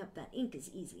giving up that ink as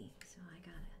easy, so I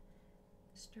gotta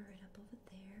stir it up over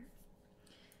there.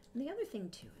 And the other thing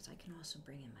too is I can also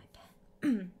bring in my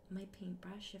pen, my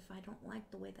paintbrush, if I don't like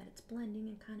the way that it's blending,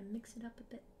 and kind of mix it up a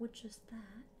bit with just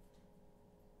that.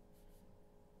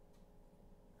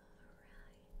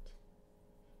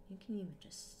 You can even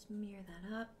just smear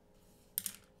that up.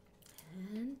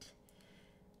 And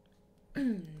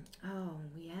oh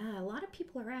yeah, a lot of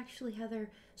people are actually, Heather,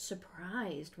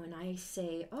 surprised when I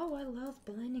say, oh, I love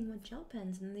blending with gel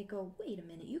pens, and they go, wait a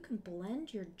minute, you can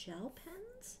blend your gel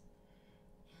pens?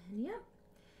 And yep.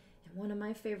 One of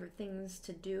my favorite things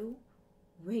to do,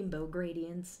 rainbow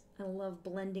gradients. I love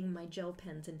blending my gel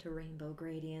pens into rainbow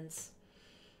gradients.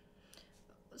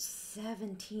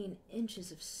 17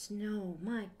 inches of snow.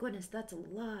 My goodness, that's a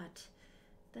lot.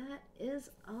 That is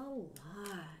a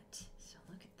lot. So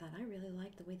look at that. I really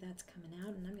like the way that's coming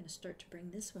out, and I'm going to start to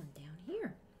bring this one down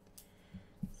here.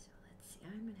 So let's see.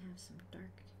 I'm going to have some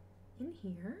dark in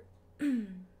here.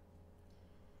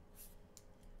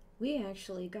 We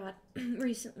actually got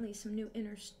recently some new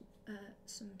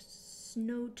some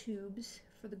snow tubes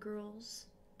for the girls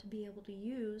to be able to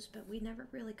use, but we never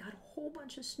really got a whole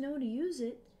bunch of snow to use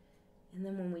it. And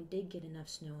then when we did get enough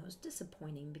snow, it was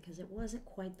disappointing because it wasn't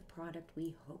quite the product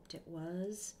we hoped it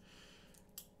was.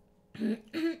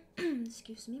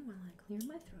 Excuse me while I clear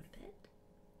my throat a bit.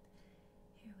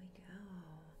 Here we go.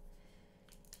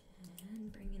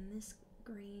 And bringing this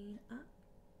green up.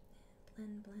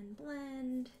 Blend, blend,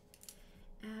 blend.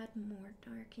 Add more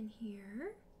dark in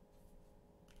here.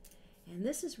 And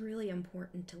this is really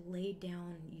important to lay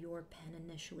down your pen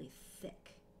initially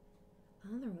thick.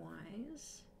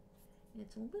 Otherwise,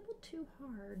 it's a little too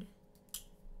hard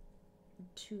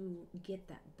to get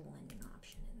that blending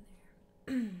option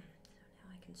in there. So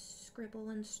now I can scribble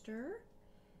and stir.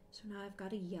 So now I've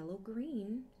got a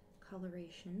yellow-green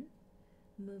coloration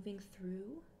moving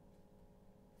through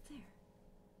there.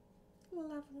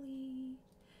 Lovely.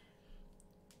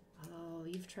 Oh,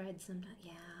 you've tried some,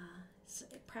 yeah. So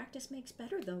practice makes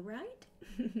better though, right?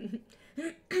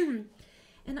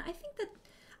 And I think that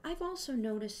I've also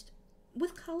noticed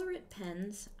with colorIt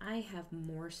pens, I have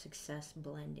more success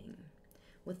blending.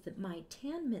 With my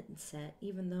tan mitten set,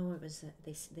 even though it was,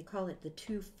 they call it the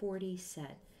 240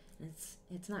 set, and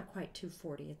it's not quite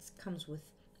 240, it comes with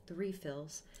the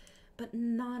refills, but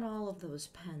not all of those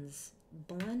pens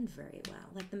blend very well.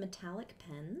 Like the metallic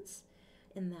pens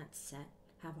in that set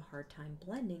have a hard time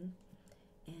blending,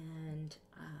 and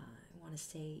I want to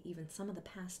say even some of the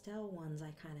pastel ones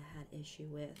I kind of had issue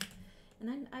with.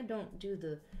 And I don't do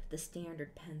the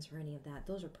standard pens or any of that.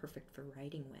 Those are perfect for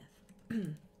writing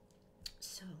with.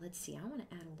 So let's see, I want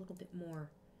to add a little bit more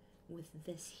with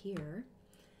this here.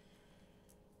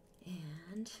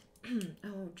 And,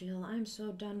 oh Jill, I'm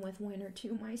so done with winter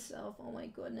too myself. Oh my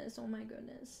goodness, oh my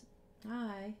goodness.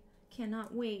 I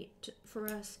cannot wait for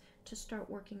us to start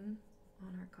working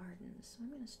on our gardens. So I'm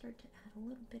going to start to add a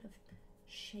little bit of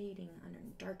shading under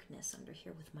darkness under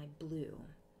here with my blue.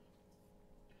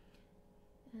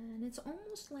 And it's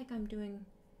almost like I'm doing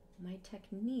my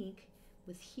technique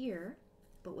with here,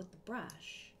 but with the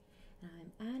brush. And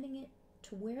I'm adding it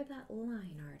to where that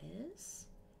line art is,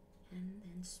 and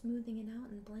then smoothing it out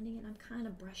and blending it. And I'm kind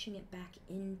of brushing it back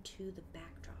into the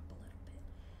backdrop a little bit.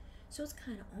 So it's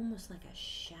kind of almost like a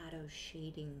shadow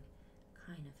shading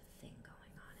kind of thing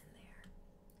going on in there.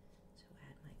 So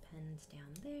add my pens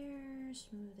down there,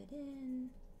 smooth it in,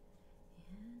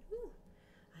 and whoo,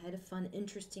 I had a fun,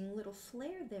 interesting little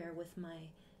flare there with my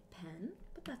pen,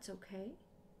 but that's okay.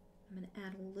 I'm going to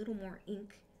add a little more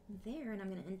ink there, and I'm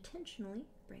going to intentionally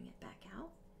bring it back out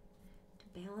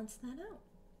to balance that out.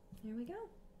 There we go.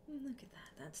 Look at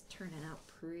that. That's turning out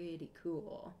pretty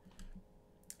cool.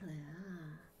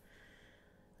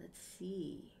 Let's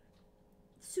see.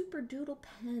 Super Doodle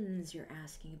pens you're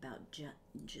asking about, Jill.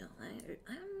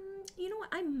 You know what?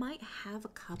 I might have a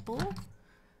couple.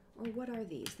 Or what are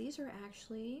these? These are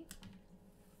actually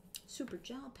Super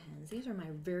Gel pens. These are my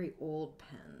very old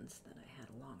pens that I had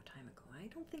a long time ago. I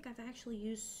don't think I've actually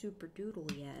used Super Doodle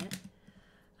yet.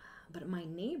 But my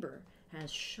neighbor has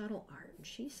shuttle art, and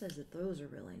she says that those are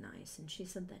really nice, and she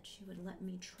said that she would let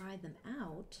me try them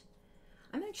out.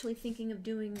 I'm actually thinking of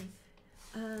doing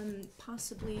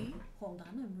possibly, hold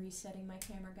on, I'm resetting my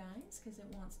camera, guys, because it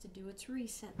wants to do its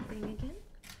reset thing again.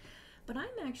 But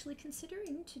I'm actually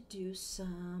considering to do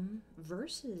some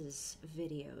versus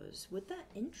videos. Would that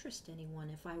interest anyone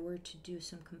if I were to do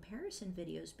some comparison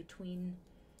videos between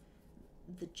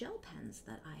the gel pens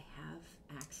that I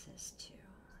have access to?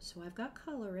 So I've got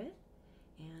colorIt,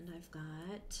 and I've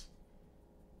got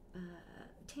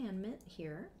tan mint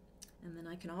here, and then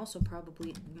I can also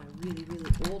probably, my really,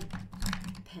 really old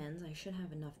pens, I should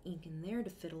have enough ink in there to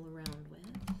fiddle around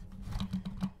with.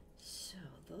 So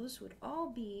those would all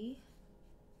be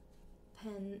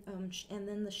pen, and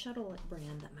then the Shuttle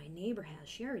brand that my neighbor has,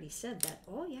 she already said that,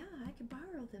 oh yeah, I could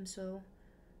borrow them, so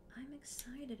I'm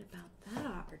excited about that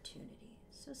opportunity.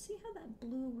 So see how that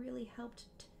blue really helped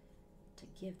to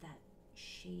give that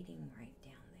shading right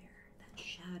down there, that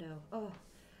shadow. Oh,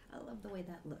 I love the way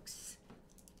that looks.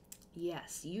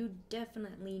 Yes, you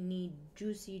definitely need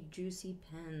juicy, juicy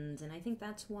pens, and I think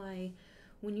that's why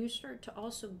when you start to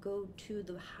also go to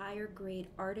the higher grade,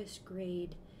 artist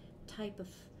grade type of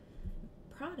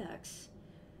products,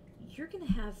 you're going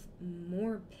to have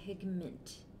more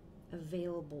pigment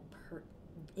available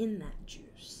in that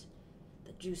juice,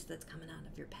 the juice that's coming out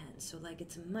of your pen. So like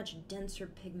it's a much denser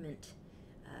pigment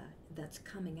that's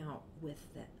coming out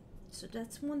with that. So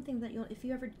that's one thing that if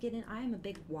you ever get in, I am a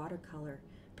big watercolor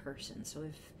person. So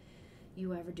if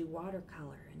you ever do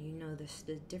watercolor and you know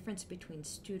the difference between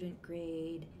student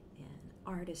grade and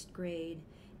artist grade,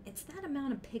 it's that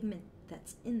amount of pigment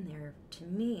that's in there. To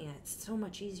me, it's so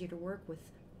much easier to work with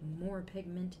more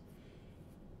pigment.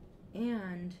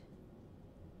 And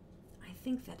I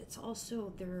think that it's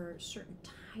also, there are certain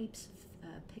types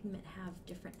of pigment have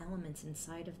different elements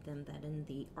inside of them, that in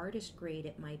the artist grade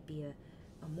it might be a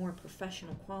more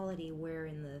professional quality, where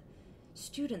in the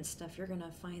student stuff you're going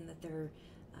to find that they're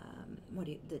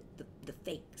the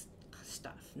fake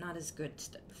stuff, not as good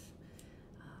stuff.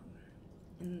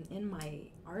 In my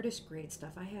artist grade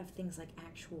stuff, I have things like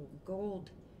actual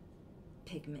gold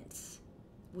pigments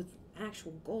with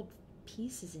actual gold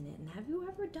pieces in it. And have you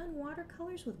ever done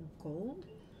watercolors with gold?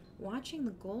 Watching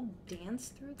the gold dance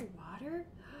through the water?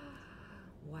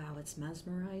 Wow, it's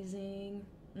mesmerizing.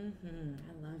 I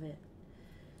love it.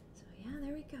 So yeah,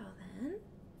 there we go then.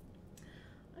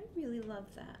 I really love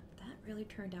that. That really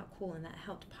turned out cool, and that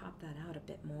helped pop that out a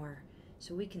bit more.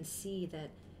 So we can see that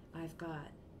I've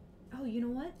got, oh, you know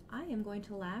what? I am going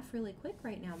to laugh really quick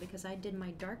right now because I did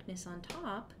my darkness on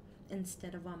top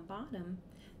instead of on bottom.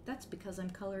 That's because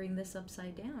I'm coloring this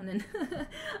upside down, and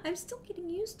I'm still getting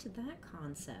used to that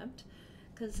concept,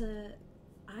 because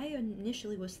I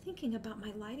initially was thinking about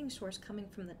my lighting source coming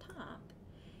from the top,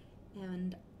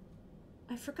 and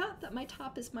I forgot that my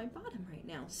top is my bottom right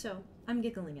now, so I'm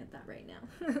giggling at that right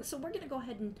now. So we're going to go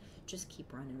ahead and just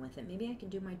keep running with it. Maybe I can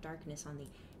do my darkness on the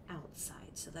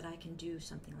outside so that I can do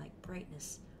something like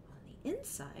brightness on the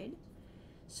inside.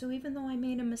 So even though I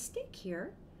made a mistake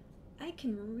here, I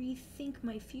can rethink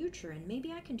my future, and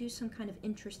maybe I can do some kind of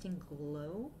interesting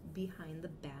glow behind the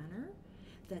banner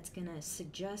that's going to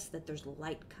suggest that there's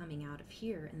light coming out of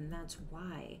here, and that's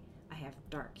why I have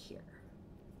dark here.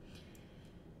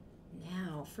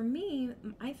 Now, for me,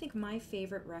 I think my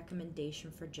favorite recommendation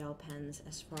for gel pens,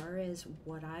 as far as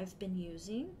what I've been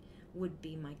using, would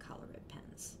be my colorIt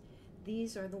pens.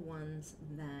 These are the ones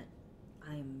that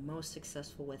I'm most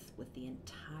successful with the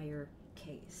entire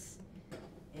case.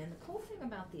 And the cool thing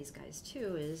about these guys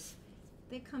too is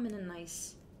they come in a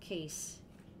nice case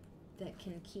that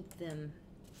can keep them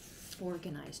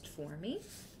organized for me.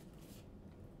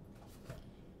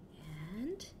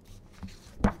 And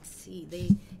let's see,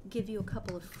 they give you a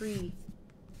couple of free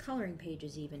coloring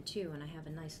pages even too, and I have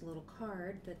a nice little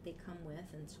card that they come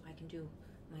with, and so I can do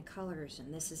my colors,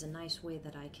 and this is a nice way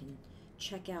that I can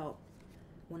check out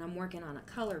when I'm working on a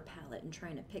color palette and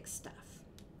trying to pick stuff.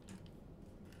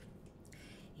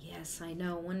 Yes, I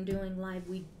know, when doing live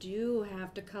we do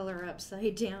have to color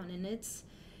upside down, and it's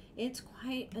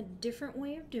quite a different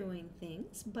way of doing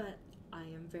things, but I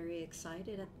am very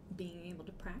excited at being able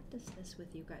to practice this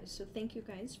with you guys. So thank you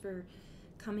guys for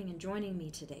coming and joining me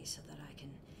today so that I can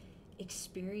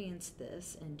experience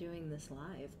this and doing this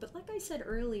live. But like I said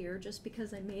earlier, just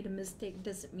because I made a mistake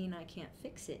doesn't mean I can't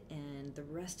fix it, and the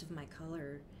rest of my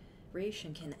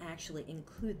coloration can actually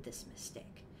include this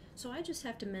mistake. So I just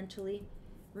have to mentally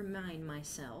remind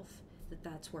myself that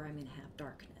that's where I'm going to have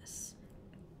darkness.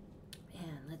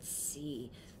 And let's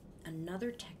see,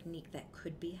 another technique that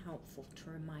could be helpful to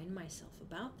remind myself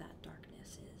about that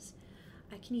darkness is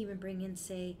I can even bring in,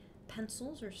 say,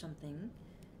 pencils or something.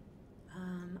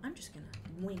 I'm just going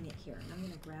to wing it here, and I'm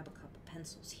going to grab a couple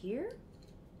pencils here.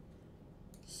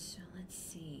 So let's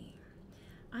see,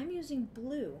 I'm using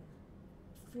blue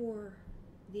for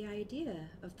the idea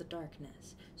of the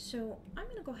darkness. So I'm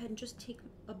going to go ahead and just take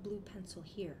a blue pencil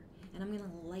here, and I'm going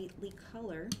to lightly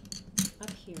color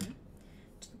up here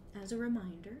as a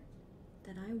reminder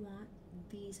that I want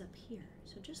these up here.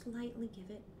 So just lightly give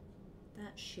it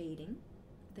that shading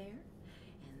there,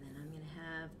 and then I'm going to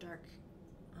have dark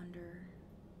under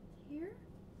here.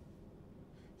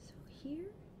 So here,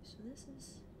 so this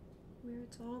is where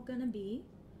it's all going to be,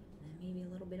 and then maybe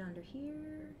a little bit under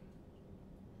here.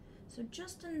 So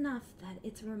just enough that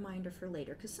it's a reminder for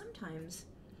later, because sometimes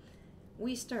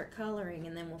we start coloring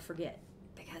and then we'll forget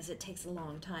because it takes a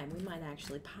long time. We might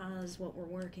actually pause what we're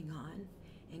working on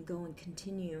and go and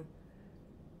continue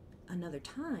another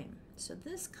time. So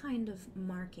this kind of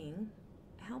marking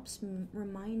helps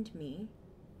remind me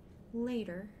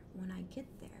later when I get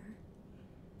there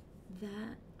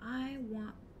that I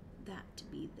want that to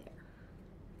be there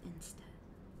instead.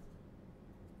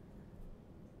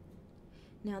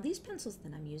 Now these pencils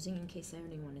that I'm using, in case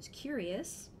anyone is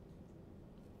curious,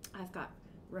 I've got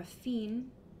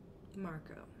Raffine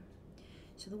Marco.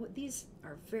 So these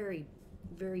are very,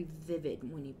 very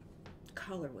vivid when you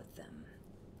color with them.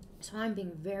 So I'm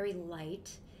being very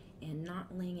light and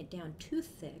not laying it down too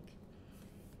thick.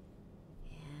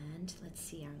 And let's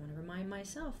see, I want to remind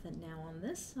myself that now on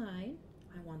this side,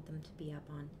 I want them to be up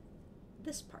on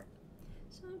this part.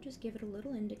 So just give it a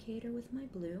little indicator with my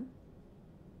blue.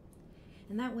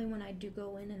 And that way when I do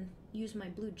go in and use my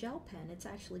blue gel pen, it's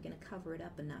actually going to cover it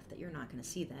up enough that you're not going to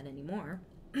see that anymore.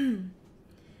 And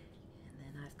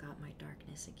then I've got my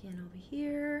darkness again over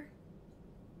here,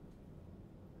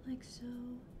 like so.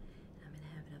 I'm going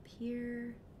to have it up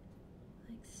here,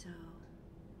 like so.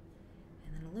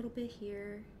 And then a little bit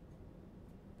here,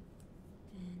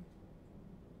 and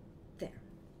there.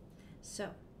 So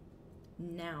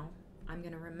now I'm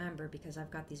going to remember, because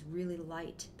I've got these really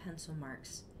light pencil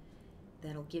marks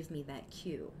that'll give me that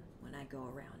cue when I go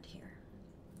around here.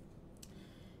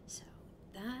 So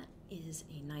that is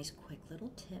a nice quick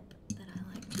little tip that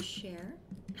I like to share,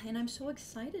 and I'm so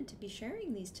excited to be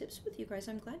sharing these tips with you guys.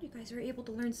 I'm glad you guys are able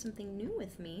to learn something new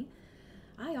with me.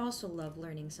 I also love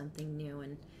learning something new,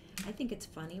 and I think it's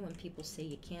funny when people say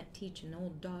you can't teach an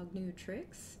old dog new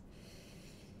tricks.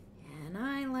 And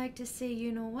I like to say,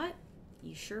 you know what?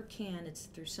 You sure can. It's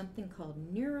through something called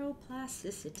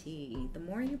neuroplasticity. The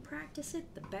more you practice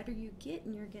it, the better you get,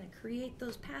 and you're going to create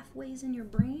those pathways in your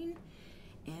brain,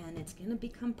 and it's going to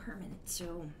become permanent.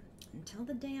 So until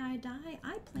the day I die,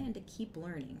 I plan to keep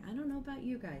learning. I don't know about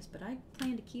you guys, but I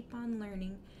plan to keep on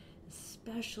learning,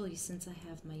 especially since I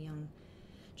have my young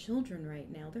children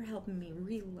right now. They're helping me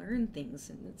relearn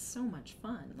things, and it's so much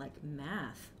fun, like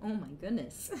math. Oh my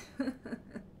goodness.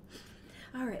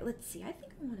 All right, let's see. I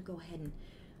think I want to go ahead and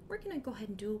we're going to go ahead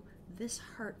and do this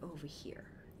heart over here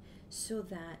so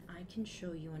that I can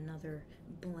show you another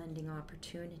blending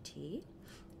opportunity.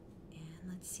 And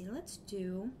let's see, let's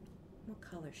do, what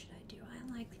color should I do? I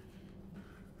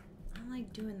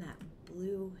like doing that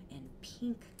blue and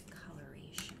pink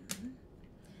coloration.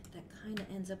 That kind of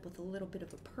ends up with a little bit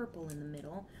of a purple in the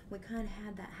middle. We kind of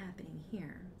had that happening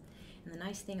here. And the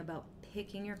nice thing about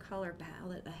picking your color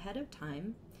palette ahead of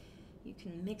time, you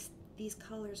can mix these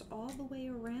colors all the way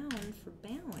around for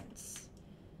balance.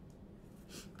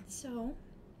 So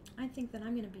I think that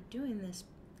I'm going to be doing this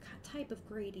type of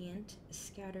gradient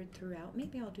scattered throughout.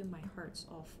 Maybe I'll do my hearts,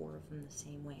 all 4 of them, the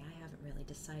same way. I haven't really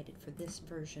decided for this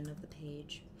version of the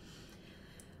page.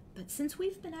 But since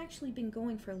we've actually been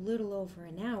going for a little over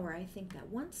an hour, I think that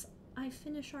once I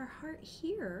finish our heart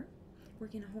here, we're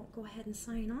going to go ahead and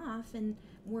sign off and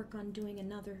work on doing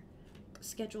another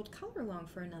scheduled color along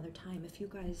for another time. If you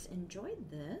guys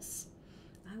enjoyed this,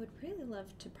 I would really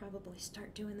love to probably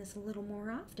start doing this a little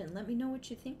more often. Let me know what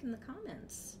you think in the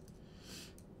comments.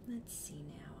 Let's see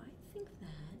now. I think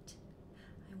that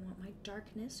I want my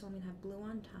darkness, so I'm going to have blue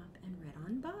on top and red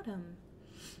on bottom.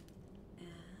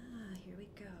 Here we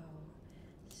go.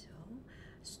 So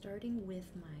starting with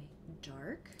my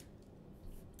dark,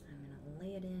 I'm going to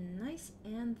lay it in nice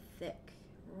and thick,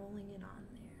 rolling it on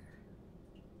there.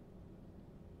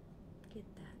 Get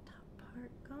that top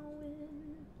part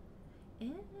going,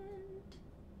 and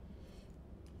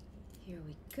here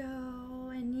we go.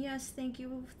 And yes, thank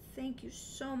you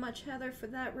so much, Heather, for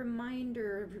that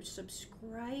reminder.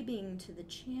 Subscribing to the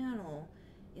channel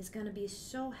is going to be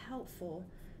so helpful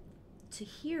to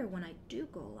hear when I do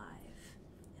go live.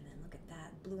 And then look at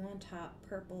that, blue on top,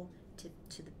 purple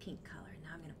to the pink color.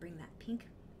 Now I'm going to bring that pink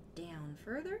down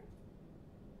further.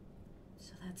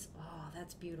 So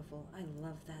that's beautiful. I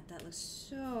love that. That looks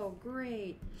so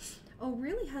great. Oh,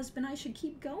 really, husband? I should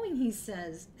keep going, he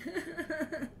says.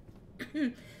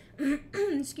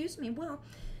 Excuse me. Well,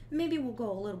 maybe we'll go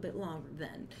a little bit longer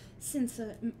then, since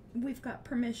we've got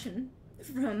permission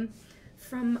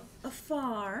from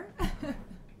afar.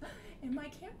 And my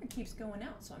camera keeps going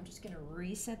out, so I'm just going to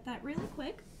reset that really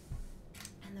quick.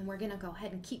 And then we're going to go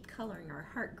ahead and keep coloring our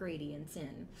heart gradients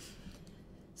in.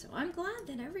 So I'm glad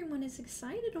that everyone is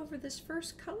excited over this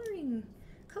first color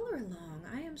along.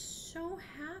 I am so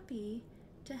happy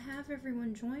to have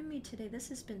everyone join me today. This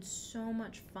has been so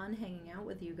much fun hanging out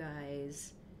with you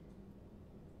guys.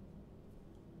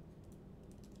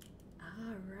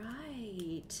 All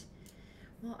right.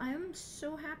 Well, I'm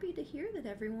so happy to hear that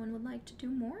everyone would like to do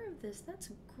more of this. That's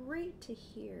great to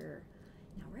hear.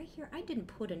 Now right here, I didn't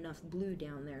put enough blue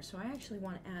down there, so I actually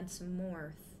want to add some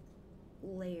more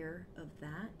layer of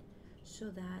that so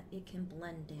that it can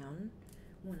blend down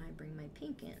when I bring my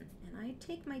pink in. And I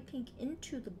take my pink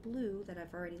into the blue that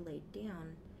I've already laid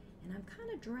down, and I'm kind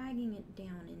of dragging it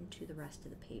down into the rest of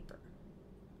the paper.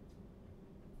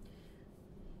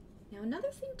 Now another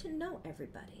thing to note,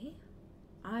 everybody,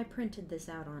 I printed this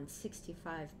out on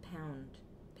 65-pound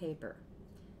paper.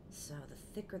 So the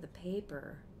thicker the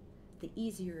paper, the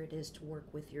easier it is to work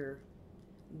with your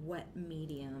wet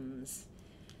mediums.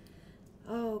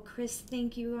 Oh, Chris,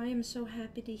 thank you. I am so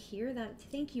happy to hear that.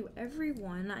 Thank you,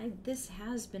 everyone. This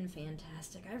has been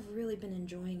fantastic. I've really been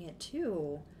enjoying it,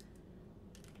 too.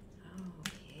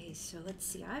 Okay, so let's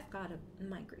see. I've got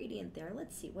my gradient there.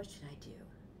 Let's see. What should I do?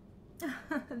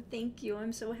 Thank you.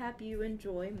 I'm so happy you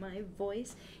enjoy my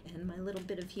voice and my little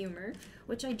bit of humor,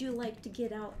 which I do like to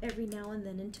get out every now and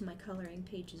then into my coloring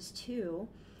pages, too.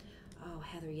 Oh,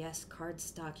 Heather, yes,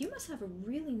 cardstock. You must have a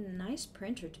really nice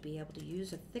printer to be able to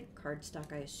use a thick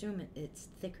cardstock. I assume it's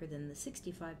thicker than the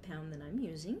 65-pound that I'm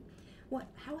using.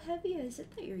 How heavy is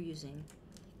it that you're using?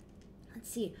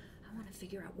 Let's see. I want to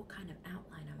figure out what kind of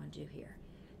outline I want to do here.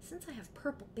 Since I have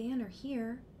purple banner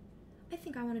here, I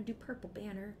think I want to do purple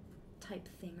banner type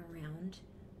thing around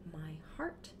my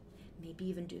heart. Maybe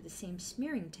even do the same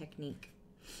smearing technique.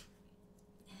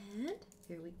 And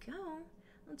here we go.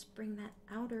 Let's bring that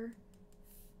outer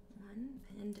one,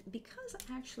 and because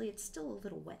actually it's still a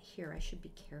little wet here, I should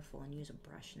be careful and use a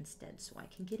brush instead so I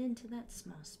can get into that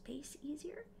small space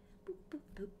easier. Boop, boop,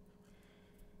 boop.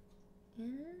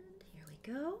 And here we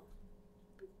go.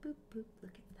 Boop, boop, boop.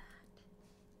 Look at that.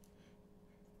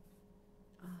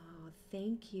 Oh,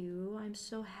 thank you. I'm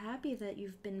so happy that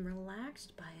you've been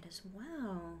relaxed by it as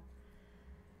well.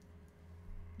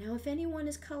 Now, if anyone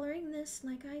is coloring this,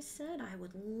 like I said, I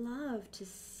would love to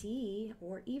see,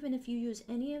 or even if you use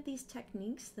any of these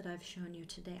techniques that I've shown you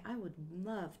today, I would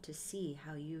love to see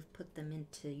how you've put them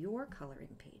into your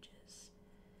coloring pages.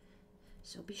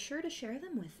 So be sure to share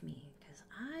them with me, because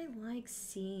I like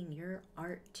seeing your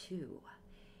art too.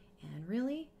 And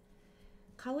really,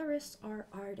 colorists are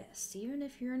artists. Even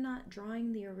if you're not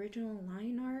drawing the original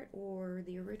line art or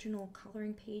the original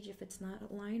coloring page, if it's not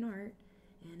a line art,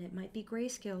 and it might be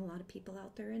grayscale, a lot of people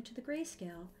out there into the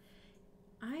grayscale,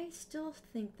 I still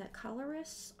think that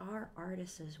colorists are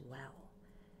artists as well.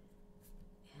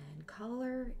 And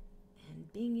color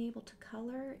and being able to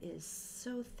color is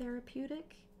so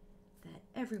therapeutic that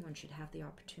everyone should have the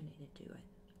opportunity to do it.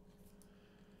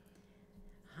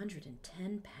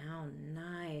 110 pound,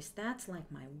 nice. That's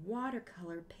like my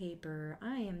watercolor paper.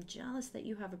 I am jealous that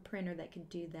you have a printer that can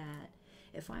do that.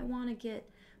 If I want to get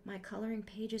my coloring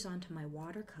pages onto my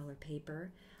watercolor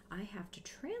paper, I have to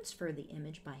transfer the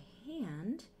image by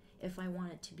hand if I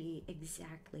want it to be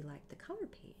exactly like the color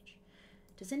page.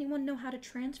 Does anyone know how to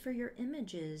transfer your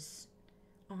images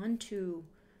onto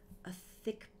a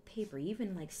thick paper?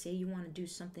 Even like say you want to do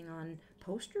something on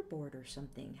poster board or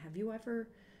something. Have you ever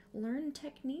learned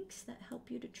techniques that help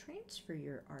you to transfer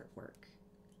your artwork?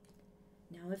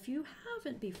 Now, if you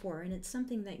haven't before and it's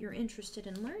something that you're interested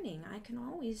in learning, I can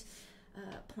always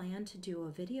plan to do a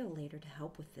video later to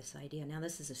help with this idea. Now,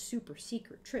 this is a super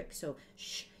secret trick, so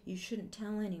shh, you shouldn't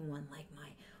tell anyone, like my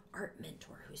art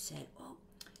mentor who said, oh,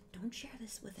 don't share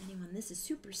this with anyone. This is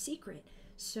super secret.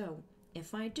 So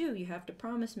if I do, you have to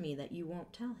promise me that you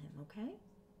won't tell him, okay?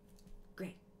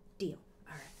 Great, deal.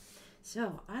 All right.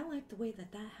 So I like the way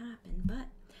that happened, but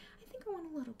I think I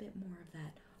want a little bit more of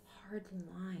that hard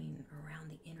line around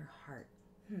the inner heart.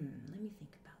 Let me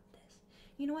think about this.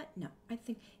 You know what? No, I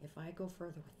think if I go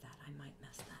further with that, I might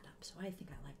mess that up. So I think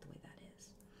I like the way that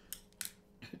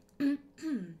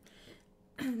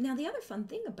is. Now, the other fun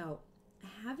thing about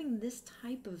having this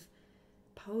type of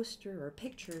poster or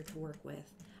picture to work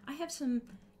with, I have some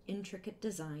intricate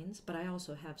designs, but I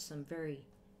also have some very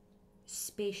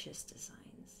spacious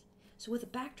designs. So with a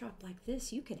backdrop like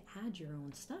this, you can add your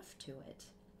own stuff to it.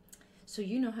 So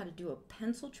you know how to do a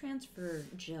pencil transfer,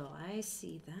 Jill. I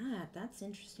see that. That's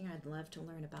interesting. I'd love to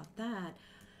learn about that.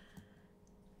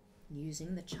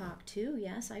 Using the chalk too.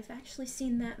 Yes, I've actually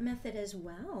seen that method as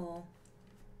well.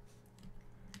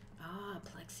 Ah,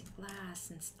 plexiglass.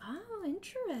 And oh,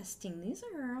 interesting. These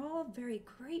are all very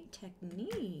great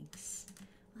techniques.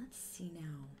 Let's see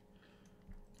now.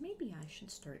 Maybe I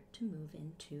should start to move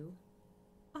into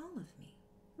all of me.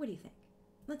 What do you think?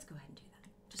 Let's go ahead and do that.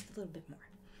 Just a little bit more.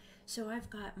 So I've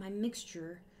got my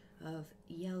mixture of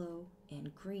yellow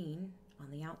and green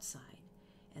on the outside,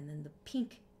 and then the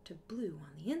pink to blue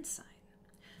on the inside.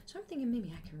 So I'm thinking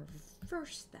maybe I can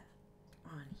reverse that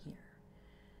on here.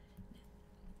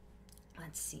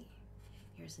 Let's see.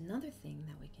 Here's another thing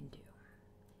that we can do.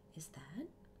 Is that?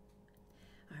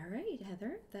 All right,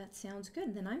 Heather, that sounds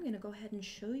good. Then I'm going to go ahead and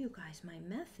show you guys my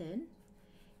method,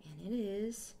 and it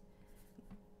is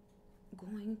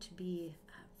going to be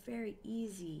a very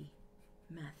easy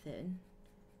method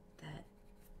that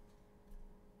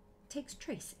takes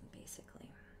tracing basically,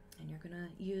 and you're going to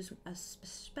use a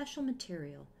special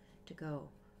material to go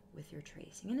with your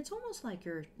tracing. And it's almost like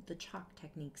the chalk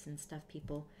techniques and stuff,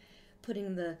 people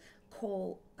putting the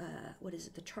coal,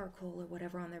 the charcoal or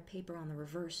whatever on their paper on the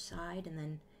reverse side,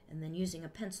 and then using a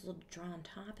pencil to draw on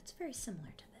top. It's very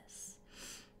similar to this.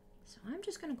 So I'm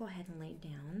just going to go ahead and lay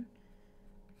down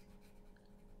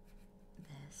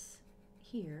this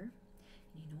here.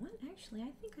 And you know what? Actually,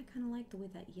 I think I kind of like the way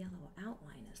that yellow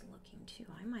outline is looking too.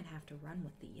 I might have to run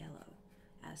with the yellow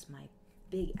as my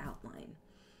big outline.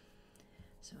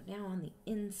 So now on the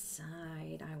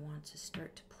inside, I want to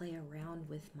start to play around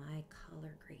with my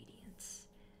color gradients.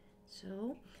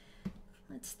 So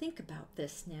let's think about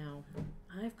this now.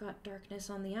 I've got darkness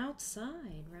on the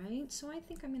outside, right? So I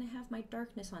think I'm going to have my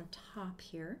darkness on top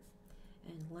here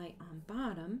and light on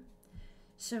bottom.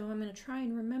 So I'm going to try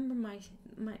and remember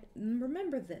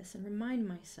this and remind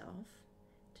myself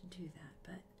to do that.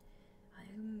 But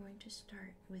I'm going to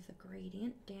start with a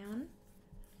gradient down.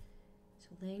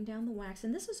 So laying down the wax,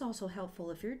 and this is also helpful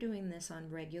if you're doing this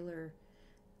on regular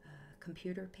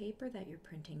computer paper that you're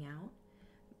printing out.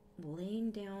 Laying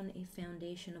down a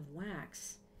foundation of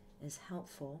wax is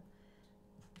helpful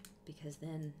because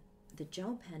then the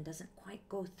gel pen doesn't quite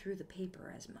go through the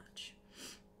paper as much.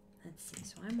 Let's see,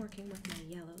 so I'm working with my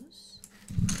yellows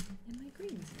and my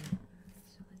greens now.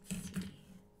 So let's see.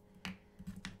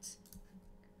 Let's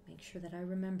make sure that I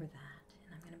remember that.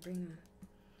 And I'm going to bring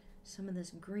some of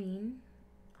this green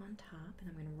on top, and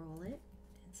I'm going to roll it.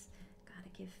 It's got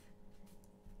to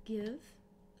give,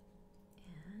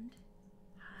 and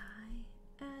I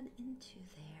add into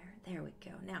there. There we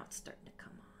go. Now it's starting to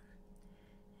come on.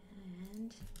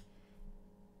 And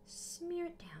smear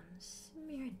it down,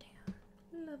 smear it down.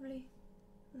 Lovely,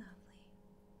 lovely.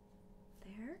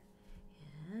 There,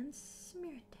 and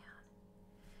smear it down.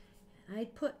 And I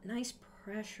put nice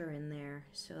pressure in there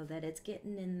so that it's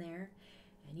getting in there.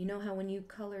 And you know how when you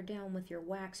color down with your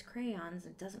wax crayons,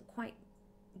 it doesn't quite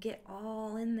get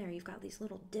all in there. You've got these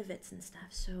little divots and stuff.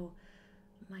 So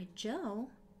my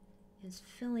gel is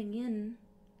filling in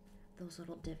those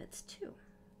little divots too.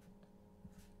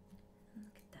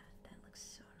 Look at that. That looks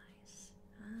so nice.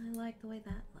 I like the way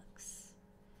that looks.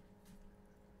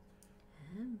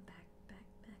 And back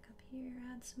up here.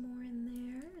 Add some more in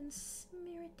there and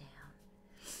smear it down.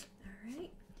 All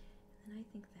right. And I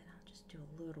think that I'll just do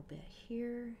a little bit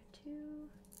here too.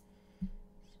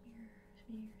 Smear,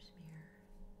 smear, smear.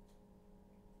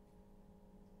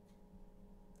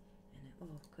 And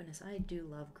oh goodness, I do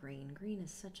love green. Green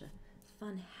is such a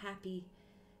fun, happy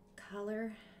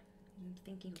color.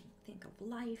 Think of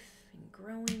life and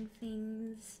growing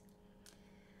things.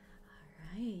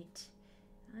 All right.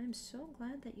 I'm so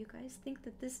glad that you guys think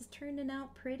that this is turning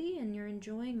out pretty and you're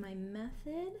enjoying my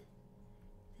method.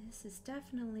 This is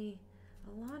definitely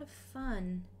a lot of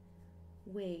fun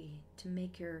way to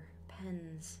make your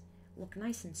pens look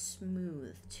nice and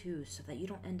smooth too, so that you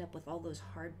don't end up with all those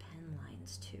hard pen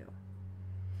lines too.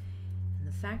 And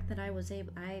the fact that I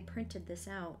printed this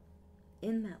out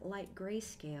in that light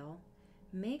grayscale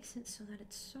makes it so that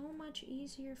it's so much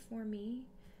easier for me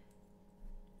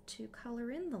to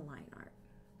color in the line art.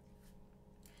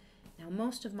 Now,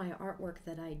 most of my artwork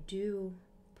that I do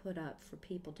put up for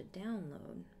people to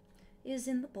download is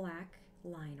in the black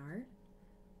line art.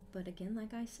 But again,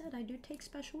 like I said, I do take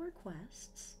special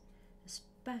requests,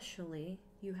 especially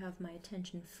you have my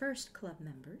attention first club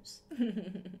members.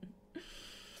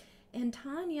 And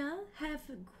Tanya, have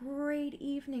a great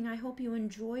evening. I hope you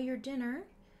enjoy your dinner.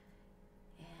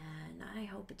 And I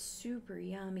hope it's super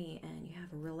yummy and you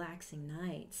have a relaxing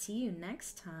night. See you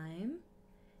next time.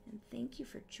 And thank you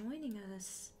for joining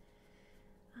us.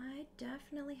 I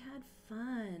definitely had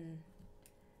fun.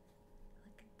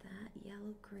 Look at that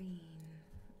yellow-green.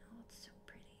 Oh, it's so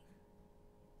pretty.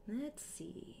 Let's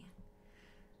see.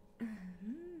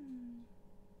 And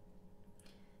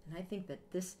I think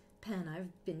that this pen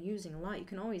I've been using a lot. You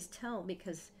can always tell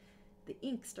because the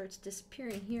ink starts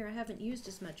disappearing here. I haven't used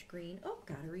as much green. Oh,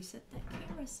 gotta reset that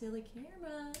camera, silly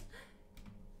camera.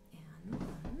 And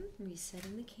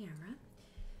resetting the camera.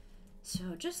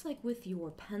 So just like with your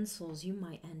pencils, you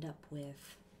might end up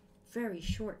with very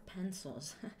short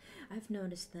pencils. I've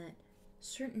noticed that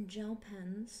certain gel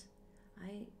pens,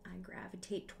 I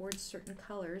gravitate towards certain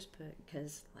colors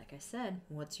because, like I said,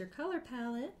 what's your color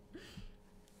palette?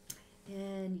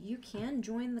 And you can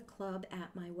join the club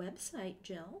at my website,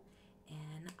 Gel,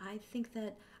 and I think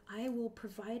that I will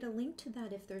provide a link to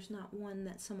that if there's not one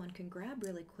that someone can grab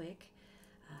really quick.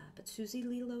 But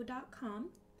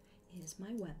SuzyLeeLo.com is my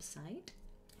website.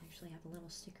 I actually have a little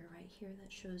sticker right here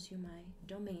that shows you my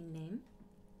domain name.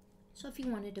 So if you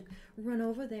wanted to run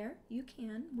over there, you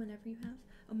can whenever you have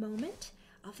a moment.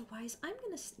 Otherwise, I'm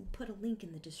going to put a link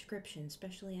in the description,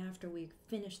 especially after we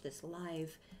finish this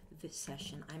live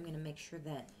session. I'm going to make sure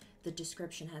that the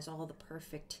description has all the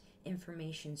perfect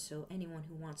information so anyone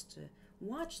who wants to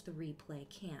watch the replay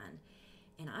can.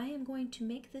 And I am going to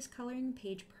make this coloring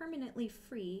page permanently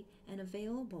free and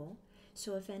available.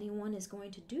 So if anyone is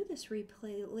going to do this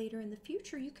replay later in the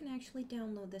future, you can actually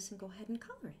download this and go ahead and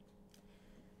color it.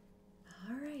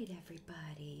 All right,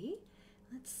 everybody.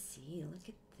 Let's see. Look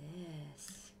at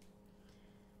this.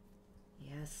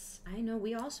 Yes, I know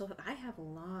I have a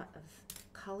lot of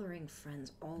coloring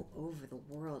friends all over the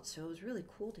world, so it was really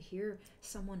cool to hear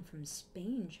someone from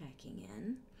Spain checking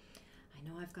in. I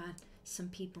know I've got some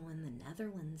people in the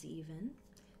Netherlands even,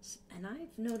 and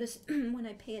I've noticed when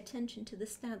I pay attention to the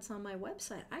stats on my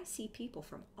website, I see people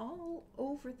from all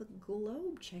over the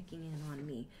globe checking in on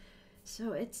me.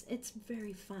 So it's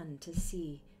very fun to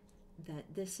see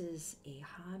that this is a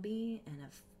hobby and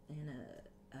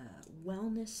a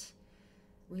wellness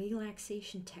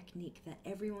relaxation technique that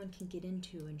everyone can get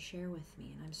into and share with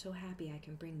me, and I'm so happy I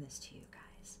can bring this to you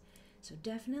guys. So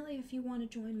definitely, if you want to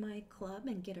join my club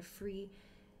and get a free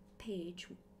page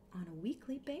on a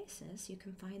weekly basis, you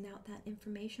can find out that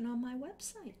information on my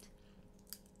website.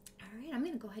 All right, I'm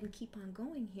going to go ahead and keep on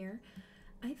going here.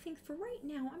 I think for right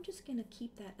now, I'm just going to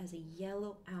keep that as a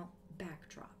yellow out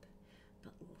backdrop.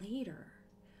 But later,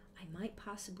 I might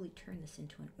possibly turn this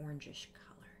into an orangish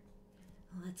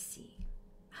color. Let's see.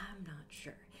 I'm not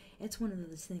sure. It's one of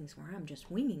those things where I'm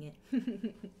just winging it.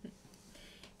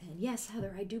 And yes,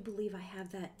 Heather, I do believe I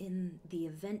have that in the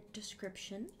event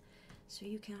description, so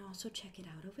you can also check it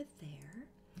out over there.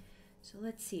 So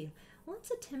let's see. Let's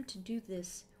attempt to do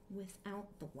this without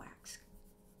the wax,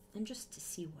 and just to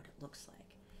see what it looks like.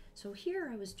 So here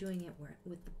I was doing it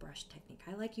with the brush technique.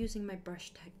 I like using my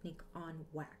brush technique on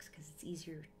wax because it's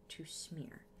easier to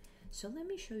smear. So let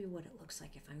me show you what it looks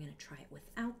like if I'm going to try it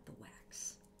without the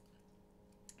wax.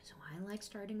 So I like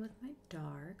starting with my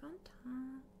dark on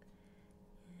top.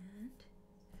 And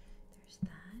there's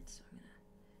that. So I'm going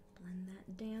to blend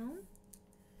that down.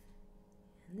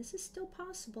 And this is still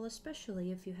possible,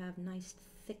 especially if you have nice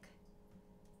thick,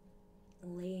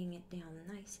 laying it down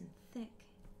nice and thick.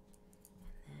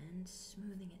 And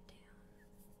smoothing it down.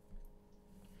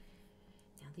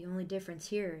 Now the only difference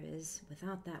here is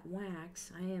without that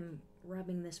wax, I am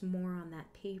rubbing this more on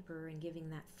that paper and giving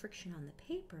that friction on the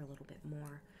paper a little bit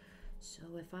more. So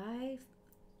if I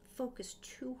focus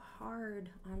too hard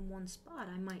on one spot,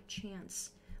 I might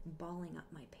chance balling up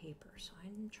my paper. So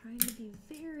I'm trying to be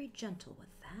very gentle with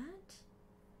that.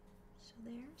 So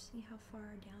there, see how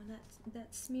far down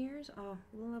that smears? Oh,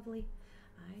 lovely.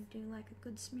 I do like a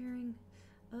good smearing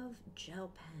of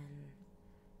gel pen.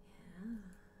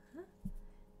 Yeah.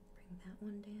 Bring that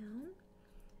one down.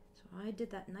 So I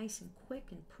did that nice and quick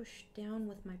and pushed down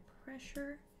with my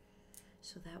pressure,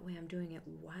 so that way I'm doing it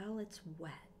while it's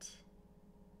wet.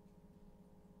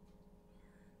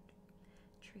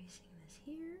 And tracing this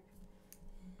here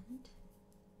and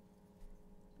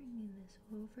bringing this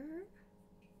over.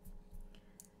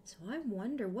 So I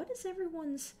wonder, what is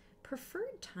everyone's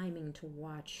preferred timing to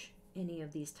watch any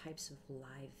of these types of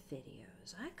live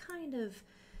videos? I kind of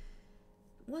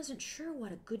wasn't sure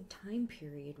what a good time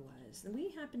period was. We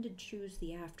happened to choose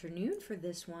the afternoon for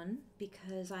this one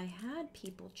because I had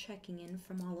people checking in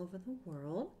from all over the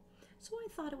world, so I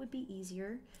thought it would be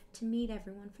easier to meet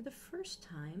everyone for the first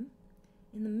time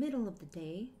in the middle of the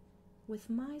day with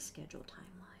my schedule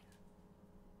timeline.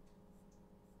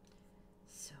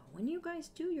 So when you guys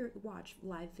do watch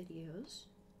live videos,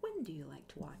 when do you like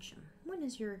to watch them? When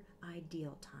is your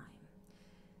ideal time?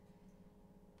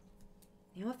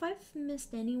 Now, if I've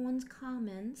missed anyone's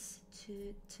comments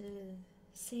to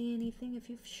say anything, if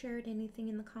you've shared anything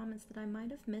in the comments that I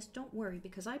might have missed, don't worry,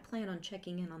 because I plan on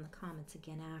checking in on the comments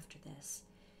again after this.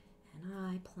 And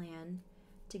I plan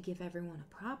to give everyone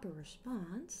a proper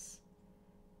response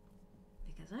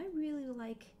because I really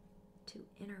like to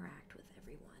interact with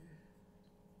everyone.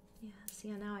 Yeah,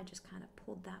 see now I just kind of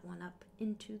pulled that one up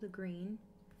into the green.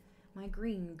 My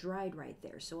green dried right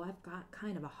there, so I've got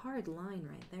kind of a hard line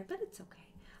right there, but it's okay.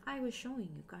 I was showing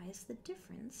you guys the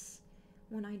difference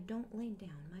when I don't lay down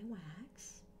my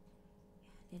wax.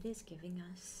 And it is giving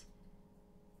us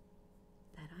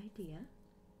that idea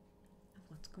of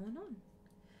what's going on.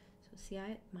 So see,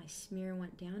 my smear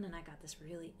went down and I got this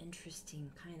really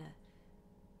interesting kind of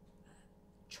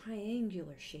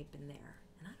triangular shape in there.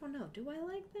 And I don't know, do I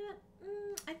like that?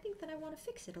 I think that I want to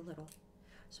fix it a little.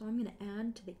 So I'm going to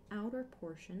add to the outer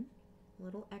portion a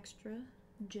little extra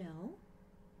gel.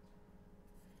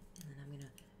 And then I'm going to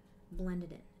blend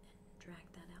it in and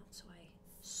drag that out so I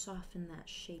soften that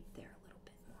shape there a little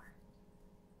bit more.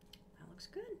 looks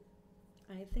good.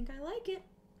 I think I like it.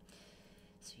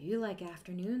 So you like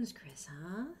afternoons, Chris,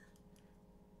 huh?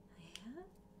 Yeah.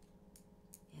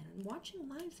 And watching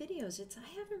live videos,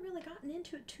 I haven't really gotten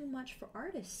into it too much for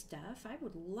artist stuff. I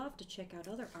would love to check out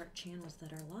other art channels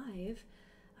that are live,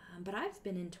 but I've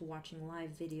been into watching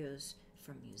live videos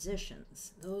from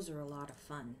musicians. Those are a lot of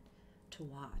fun to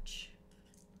watch.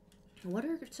 What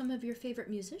are some of your favorite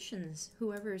musicians,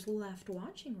 whoever's left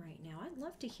watching right now? I'd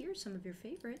love to hear some of your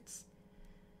favorites.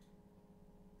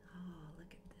 Oh,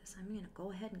 look at this. I'm going to go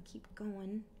ahead and keep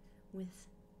going with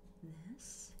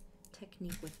this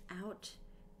technique without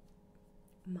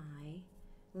my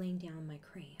laying down my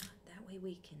crayon. That way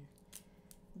we can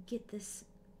get this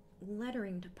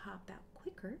lettering to pop out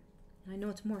quicker. And I know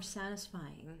it's more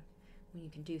satisfying when you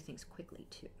can do things quickly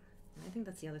too. And I think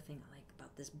that's the other thing I like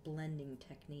about this blending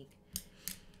technique.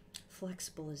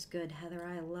 Flexible is good, Heather.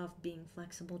 I love being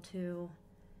flexible too.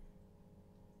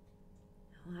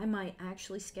 I might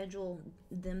actually schedule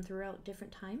them throughout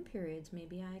different time periods.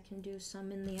 Maybe I can do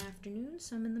some in the afternoon,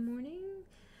 some in the morning.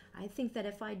 I think that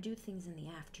if I do things in the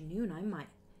afternoon, I might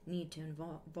need to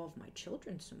involve my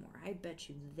children some more. I bet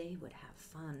you they would have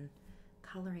fun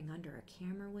coloring under a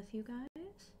camera with you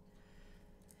guys.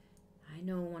 I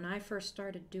know when I first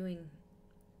started doing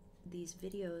these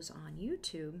videos on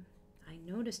YouTube, I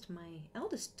noticed my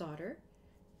eldest daughter,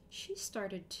 she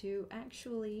started to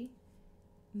actually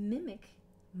mimic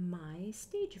my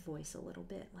stage voice a little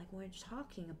bit, like when you're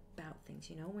talking about things,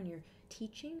 you know, when you're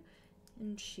teaching,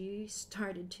 and she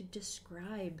started to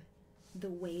describe the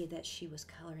way that she was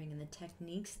coloring and the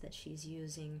techniques that she's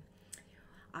using.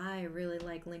 I really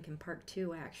like Linkin Park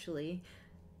too, actually.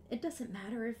 It doesn't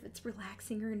matter if it's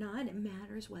relaxing or not, it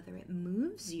matters whether it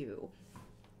moves you.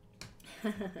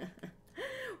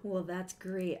 Well, that's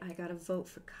great. I got a vote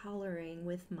for coloring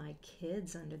with my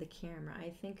kids under the camera.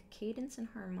 I think Cadence and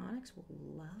Harmonics will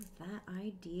love that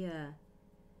idea.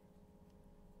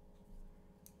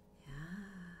 Yeah.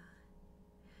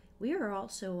 We are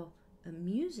also a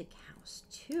music house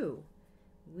too.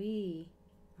 We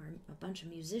are a bunch of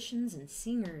musicians and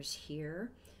singers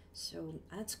here. So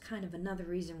that's kind of another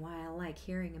reason why I like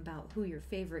hearing about who your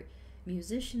favorite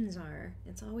musicians are.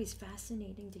 It's always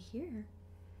fascinating to hear.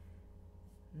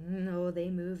 Oh, they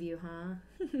move you, huh?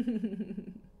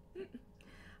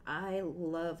 I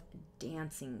love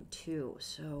dancing too,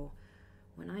 so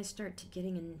when I start to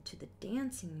getting into the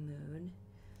dancing mood,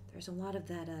 there's a lot of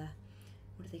that,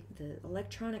 the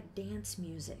electronic dance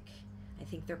music. I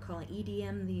think they're calling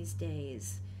EDM these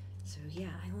days. So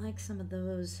yeah, I like some of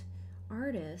those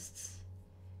artists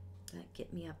that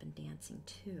get me up and dancing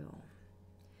too.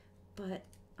 But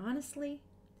honestly,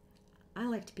 I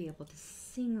like to be able to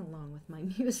sing along with my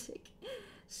music.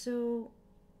 So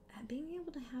being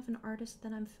able to have an artist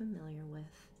that I'm familiar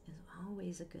with is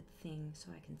always a good thing, so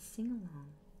I can sing along.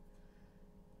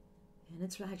 And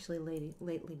it's actually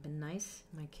lately been nice.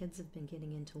 My kids have been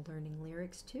getting into learning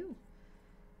lyrics too.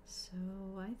 So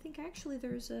I think actually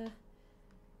there's an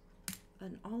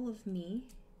All of Me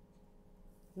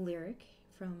lyric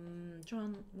from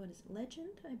John, what is it,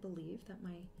 Legend, I believe, that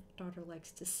my daughter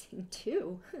likes to sing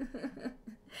too.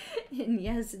 And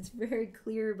yes, it's very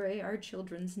clear by our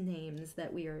children's names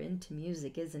that we are into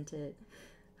music, isn't it?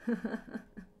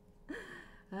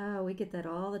 We get that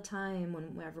all the time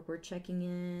whenever we're checking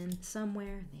in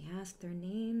somewhere and they ask their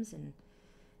names and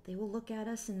they will look at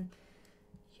us and,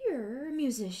 you're a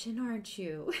musician, aren't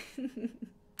you?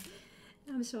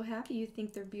 I'm so happy you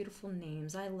think they're beautiful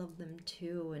names. I love them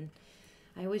too, and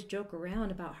I always joke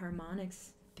around about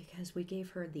Harmonics because we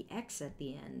gave her the X at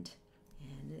the end.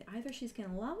 And either she's going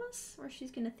to love us or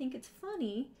she's going to think it's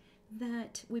funny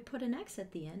that we put an X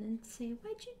at the end and say,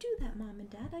 why'd you do that, Mom and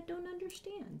Dad? I don't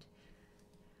understand.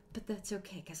 But that's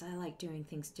okay because I like doing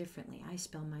things differently. I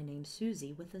spell my name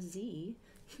Suzy with a Z.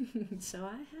 So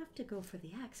I have to go for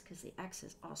the X because the X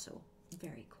is also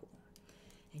very cool.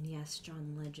 And yes,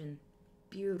 John Legend,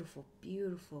 beautiful,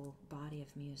 beautiful body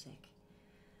of music.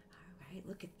 All right,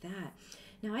 look at that.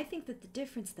 Now I think that the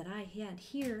difference that I had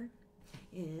here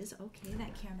is, okay,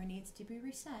 that camera needs to be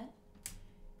reset.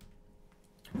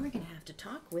 We're going to have to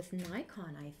talk with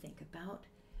Nikon, I think, about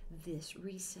this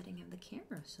resetting of the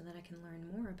camera so that I can learn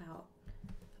more about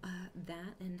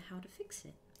that and how to fix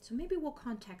it. So maybe we'll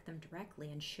contact them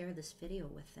directly and share this video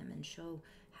with them and show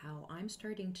how I'm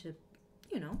starting to,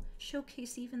 you know,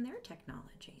 showcase even their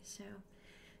technology. So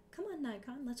come on,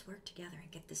 Nikon, let's work together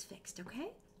and get this fixed,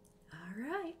 okay? All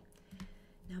right.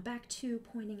 Now back to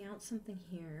pointing out something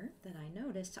here that I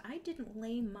noticed. I didn't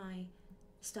lay my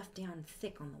stuff down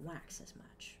thick on the wax as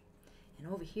much.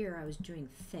 And over here I was doing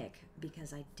thick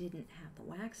because I didn't have the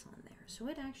wax on there. So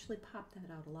it actually popped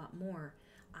that out a lot more.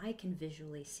 I can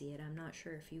visually see it. I'm not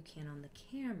sure if you can on the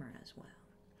camera as well.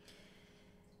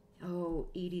 Oh,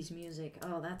 Edie's music.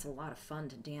 Oh, that's a lot of fun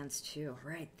to dance to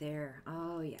right there.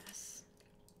 Oh, yes.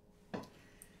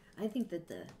 I think that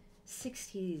the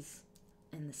 60s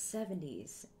and the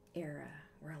 70s era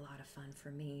were a lot of fun for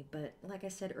me. But like I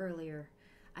said earlier,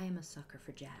 I am a sucker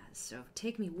for jazz. So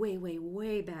take me way, way,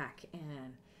 way back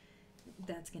and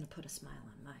that's going to put a smile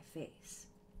on my face.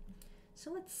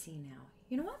 So let's see now.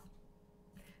 You know what?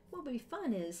 What would be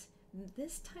fun is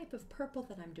this type of purple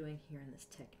that I'm doing here in this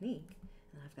technique.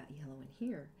 And I've got yellow in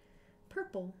here.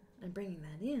 Purple, and bringing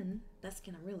that in, that's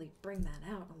going to really bring that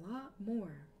out a lot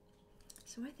more.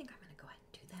 So I think I'm going to go ahead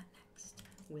and do that next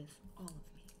with all of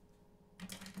me.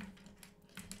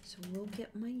 So we'll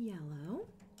get my yellow,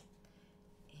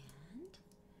 and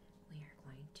we are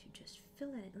going to just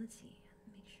fill it. Let's see,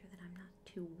 make sure that I'm not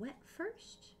too wet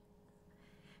first.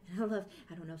 And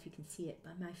I don't know if you can see it,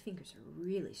 but my fingers are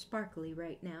really sparkly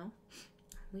right now.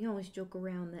 We always joke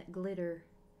around that glitter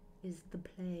is the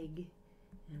plague,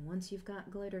 and once you've got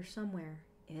glitter somewhere,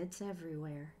 it's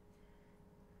everywhere.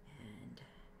 And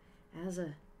as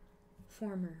a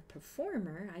former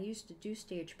performer, I used to do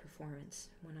stage performance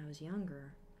when I was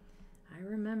younger. I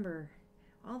remember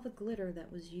all the glitter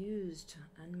that was used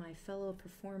on my fellow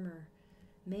performer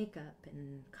makeup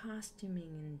and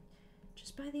costuming, and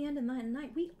just by the end of the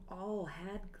night, we all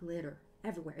had glitter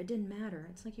everywhere. It didn't matter.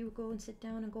 It's like you would go and sit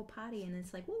down and go potty, and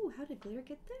it's like, whoa, how did glitter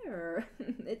get there?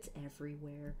 It's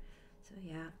everywhere. So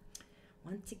yeah,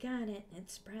 once you got it,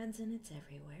 it spreads and it's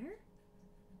everywhere.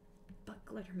 But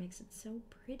glitter makes it so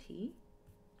pretty.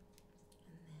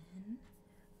 And then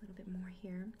a little bit more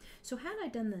here. So had I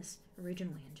done this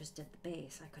originally and just did the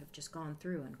base, I could have just gone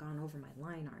through and gone over my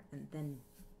line art and then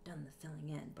done the filling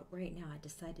in. But right now I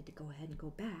decided to go ahead and go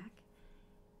back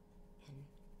and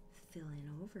fill in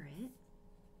over it.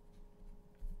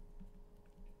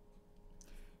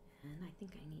 And I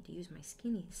think I need to use my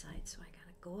skinny side, so I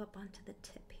gotta go up onto the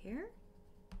tip here.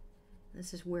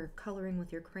 This is where coloring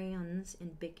with your crayons in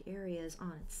big areas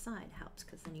on its side helps,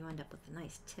 because then you end up with a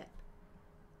nice tip.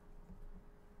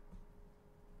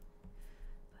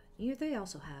 But they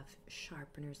also have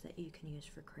sharpeners that you can use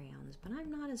for crayons, but I'm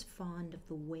not as fond of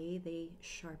the way they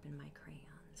sharpen my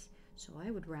crayons. So I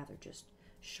would rather just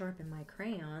sharpen my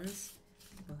crayons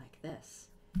like this.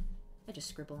 I just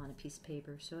scribble on a piece of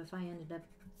paper, so if I ended up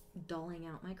dulling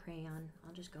out my crayon,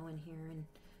 I'll just go in here and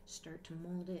start to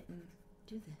mold it and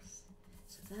do this.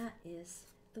 So that is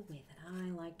the way that I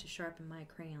like to sharpen my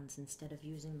crayons instead of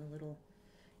using the little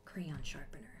crayon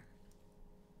sharpener.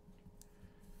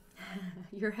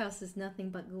 Your house is nothing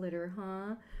but glitter,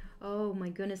 huh? Oh my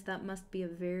goodness, that must be a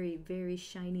very, very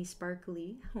shiny,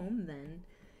 sparkly home then.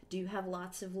 Do you have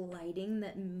lots of lighting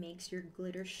that makes your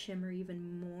glitter shimmer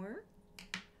even more?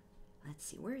 Let's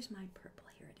see, where's my purple?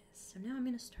 Here it is. So now I'm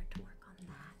going to start to work on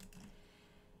that.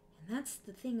 And that's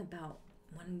the thing about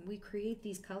when we create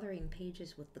these coloring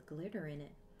pages with the glitter in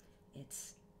it,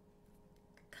 it's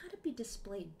got to be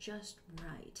displayed just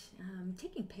right.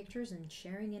 Taking pictures and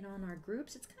sharing it on our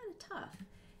groups, it's kind of tough.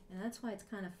 And that's why it's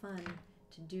kind of fun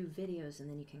to do videos, and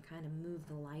then you can kind of move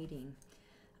the lighting,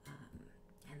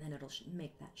 and then it'll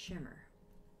make that shimmer.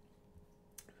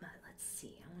 But let's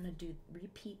see, I want to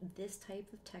repeat this type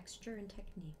of texture and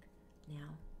technique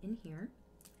now in here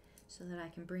so that I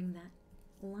can bring that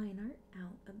line art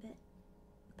out a bit.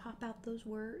 Pop out those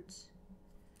words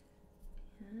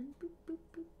and boop, boop,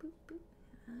 boop, boop, boop.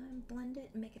 And blend it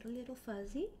and make it a little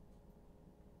fuzzy.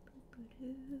 Boop, boop,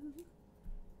 doo.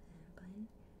 And blend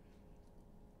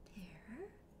there.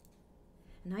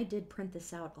 And I did print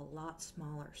this out a lot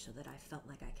smaller so that I felt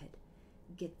like I could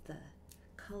get the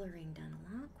coloring done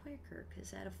a lot quicker,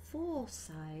 because at a full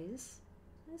size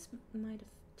this might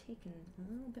have taken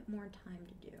a little bit more time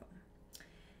to do.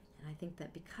 And I think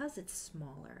that because it's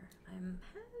smaller, I'm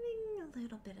having a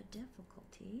little bit of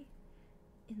difficulty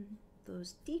in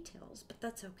those details, but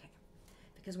that's okay,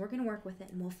 because we're going to work with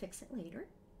it and we'll fix it later.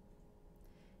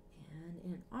 And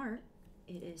in art,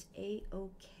 it is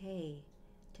a-okay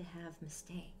to have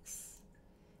mistakes,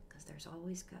 because there's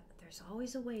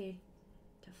always a way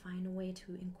to find a way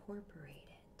to incorporate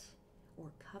it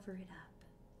or cover it up.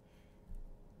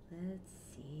 Let's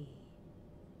see.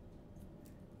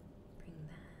 Bring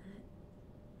that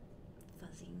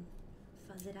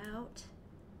fuzz it out.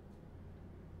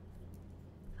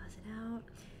 Fuzz it out.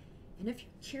 And if you're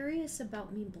curious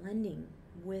about me blending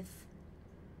with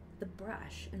the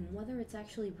brush and whether it's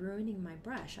actually ruining my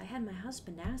brush, I had my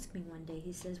husband ask me one day,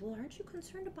 he says, well, aren't you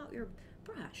concerned about your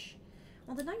brush?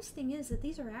 Well, the nice thing is that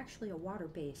these are actually a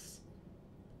water-based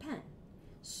pen.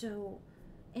 So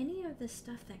any of the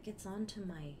stuff that gets onto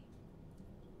my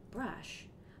brush,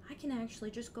 I can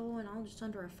actually just go and I'll just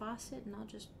under a faucet and I'll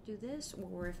just do this,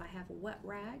 or if I have a wet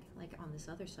rag, like on this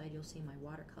other side you'll see my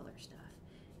watercolor stuff,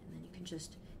 and then you can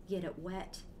just get it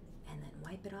wet and then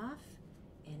wipe it off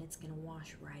and it's gonna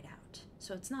wash right out.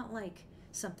 So it's not like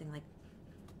something like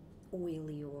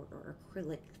oily or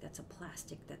acrylic that's a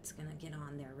plastic that's gonna get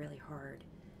on there really hard.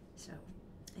 So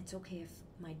it's okay if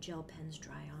my gel pens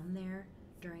dry on there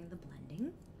during the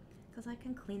blending, because I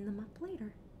can clean them up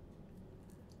later.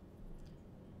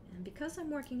 And because I'm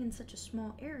working in such a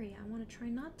small area, I want to try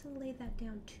not to lay that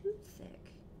down too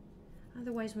thick.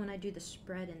 Otherwise, when I do the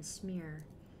spread and smear,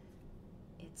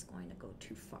 it's going to go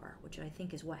too far, which I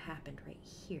think is what happened right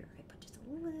here. I put just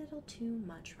a little too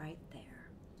much right there.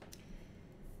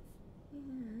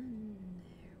 And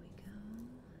there we go.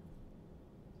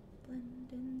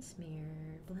 Blend and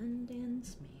smear, blend and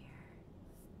smear.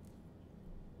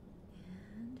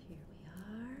 And here we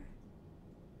are.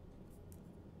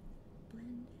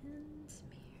 Blend and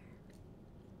smear.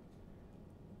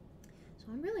 So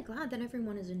I'm really glad that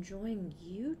everyone is enjoying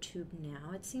YouTube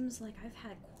now. It seems like I've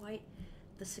had quite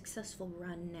the successful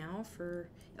run now, for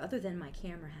other than my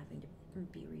camera having to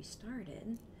be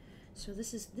restarted. So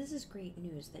this is great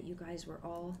news that you guys were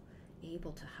all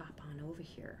able to hop on over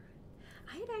here.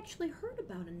 I had actually heard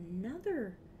about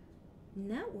another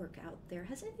network out there.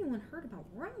 Has anyone heard about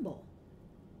Rumble?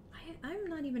 I'm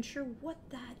not even sure what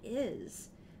that is,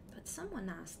 but someone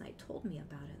last night told me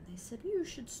about it and they said you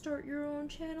should start your own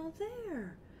channel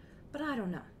there. But I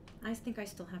don't know. I think I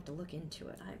still have to look into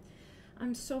it.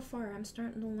 I'm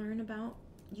starting to learn about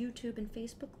YouTube and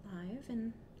Facebook Live,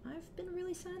 and I've been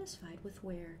really satisfied with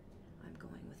where I'm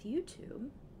going with YouTube.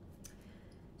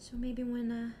 So maybe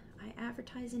when I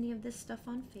advertise any of this stuff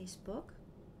on Facebook,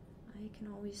 I can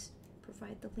always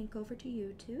provide the link over to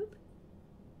YouTube.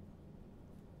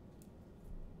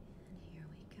 And here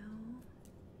we go.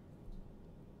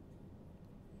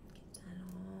 Get that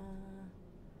all,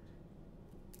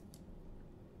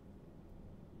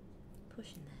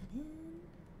 pushing that in.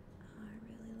 I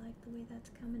really like the way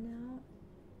that's coming out.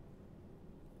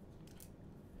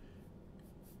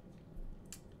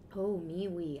 Oh,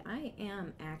 MeWe. I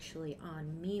am actually on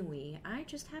MeWe. I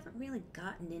just haven't really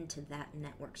gotten into that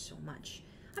network so much.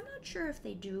 I'm not sure if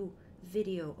they do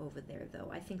video over there,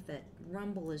 though. I think that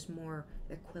Rumble is more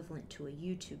equivalent to a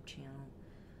YouTube channel.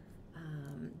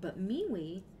 But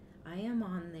MeWe, I am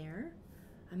on there.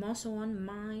 I'm also on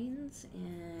Minds,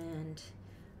 and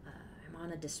I'm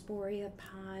on a Dysphoria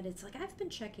pod. It's like I've been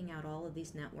checking out all of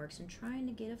these networks and trying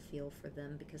to get a feel for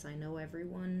them, because I know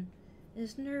everyone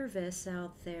is nervous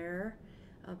out there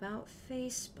about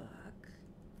Facebook.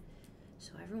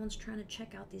 So everyone's trying to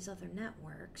check out these other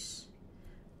networks.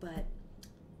 But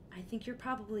I think you're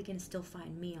probably going to still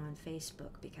find me on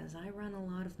Facebook, because I run a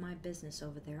lot of my business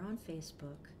over there on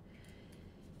Facebook.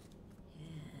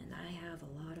 And I have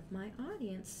a lot of my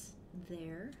audience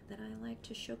there that I like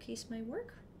to showcase my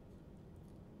work.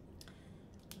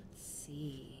 Let's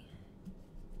see.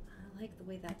 I like the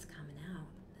way that's coming out.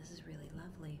 This is really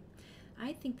lovely.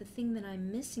 I think the thing that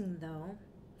I'm missing, though,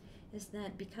 is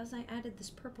that because I added this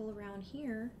purple around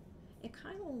here, it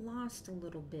kind of lost a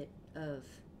little bit of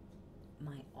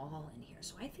my all in here.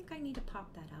 So I think I need to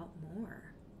pop that out more.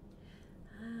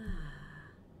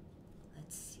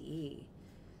 Let's see.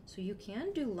 So you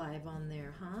can do live on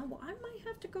there, huh? Well, I might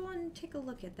have to go and take a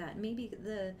look at that. Maybe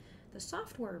the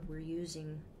software we're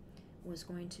using was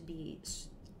going to be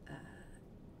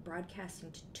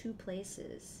broadcasting to 2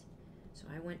 places. So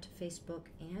I went to Facebook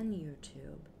and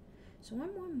YouTube. So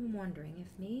I'm wondering if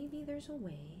maybe there's a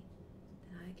way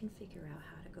that I can figure out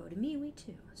how to go to MeWe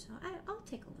too. So I'll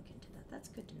take a look into that. That's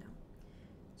good to know.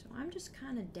 So I'm just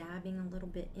kind of dabbing a little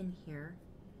bit in here,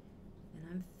 and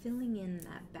I'm filling in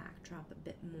that backdrop a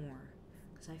bit more,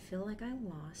 because I feel like I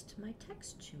lost my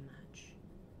text too much.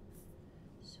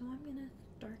 So I'm going to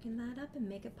darken that up and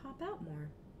make it pop out more.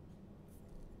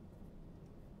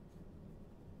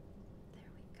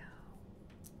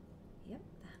 Yep,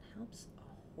 that helps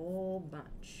a whole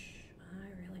bunch. I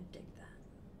really dig that.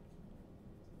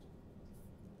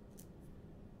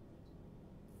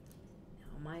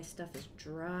 Now my stuff is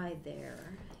dry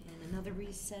there. And another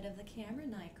reset of the camera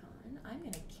Nikon. I'm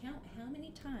going to count how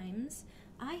many times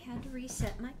I had to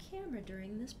reset my camera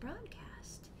during this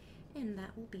broadcast. And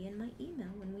that will be in my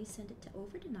email when we send it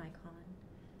over to Nikon.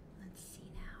 Let's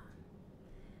see now.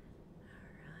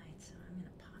 Alright, so I'm going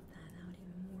to pop that out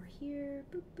even more here.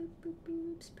 Boop, boop, boop,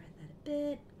 boop. Spread that a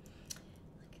bit.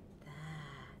 Look at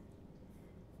that.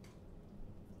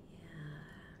 Yeah.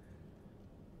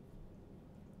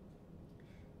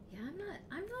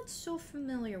 not so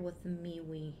familiar with the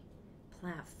MeWe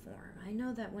platform. I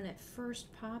know that when it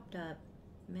first popped up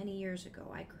many years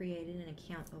ago, I created an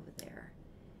account over there,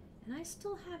 and I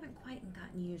still haven't quite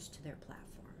gotten used to their platform.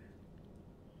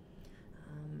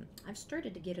 I've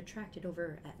started to get attracted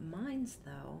over at Minds,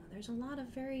 though. There's a lot of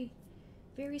very,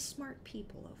 very smart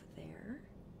people over there,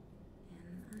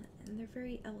 and they're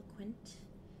very eloquent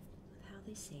with how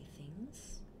they say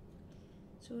things.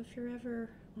 So if you're ever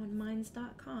on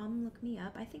minds.com, look me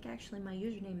up. I think actually my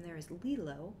username there is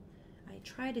LeeLo. I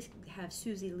try to have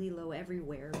Suzy LeeLo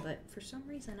everywhere, but for some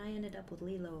reason I ended up with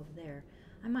LeeLo over there.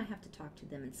 I might have to talk to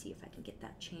them and see if I can get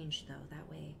that changed, though. That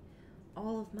way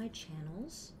all of my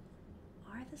channels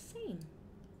are the same.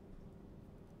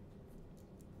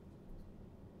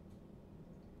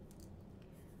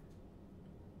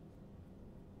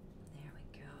 There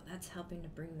we go. That's helping to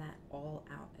bring that all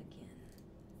out again.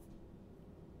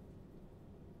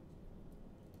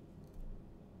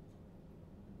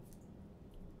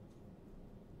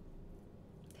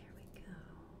 There we go.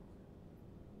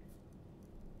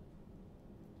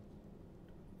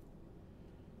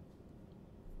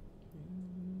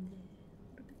 And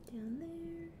a little bit down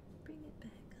there. Bring it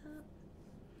back up.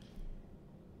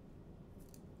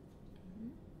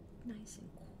 Nice and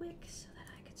quick so that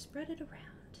I could spread it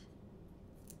around.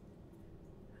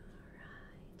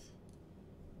 Alright.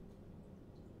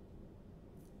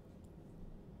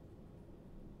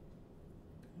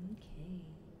 Okay.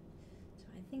 So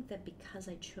I think that because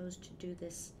I chose to do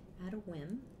this at a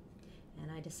whim,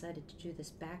 and I decided to do this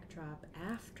backdrop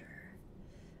after,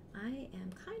 I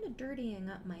am kind of dirtying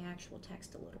up my actual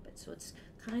text a little bit, so it's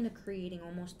kind of creating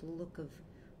almost the look of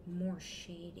more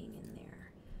shading in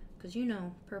there. Because you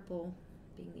know, purple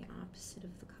being the opposite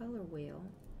of the color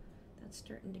wheel, that's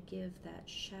starting to give that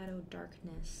shadow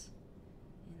darkness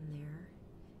in there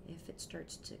if it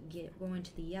starts to go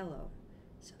into the yellow.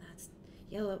 So that's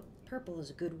purple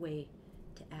is a good way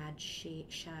to add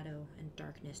shadow and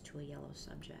darkness to a yellow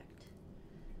subject.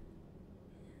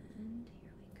 And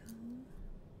here we go.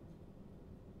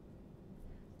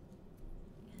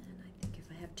 And I think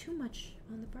if I have too much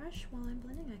on the brush while I'm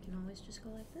blending, I can always just go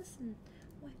like this and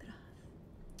wipe it off.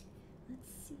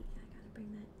 Let's see, I gotta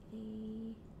bring that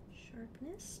A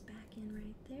sharpness back in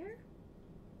right there.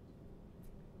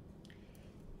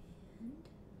 And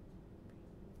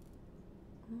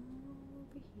all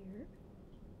over here.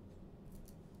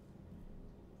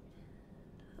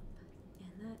 And up.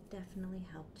 And that definitely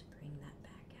helped bring that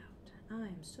back out.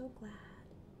 I'm so glad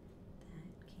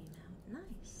that came out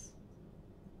nice.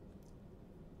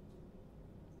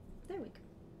 There we go.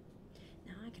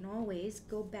 Now I can always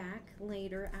go back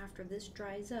later after this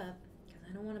dries up, because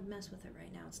I don't want to mess with it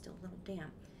right now. It's still a little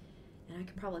damp. And I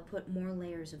could probably put more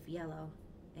layers of yellow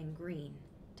and green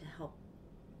to help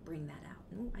bring that out.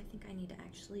 Oh, I think I need to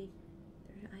actually,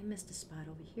 I missed a spot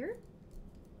over here.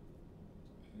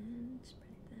 And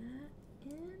spread that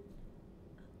in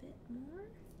a bit more.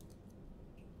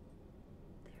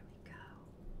 There we go.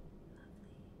 Lovely.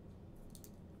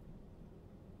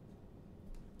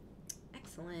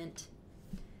 Excellent.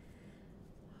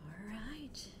 All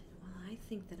right. Well, I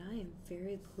think that I am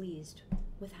very pleased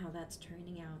with how that's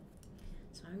turning out.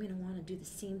 So I'm going to want to do the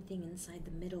same thing inside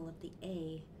the middle of the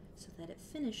A so that it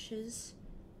finishes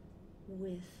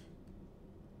with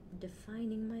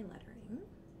defining my lettering.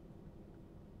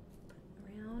 Put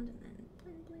around and then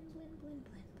blend, blend, blend, blend,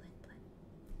 blend, blend, blend.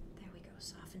 There we go,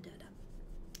 softened it up.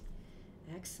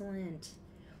 Excellent.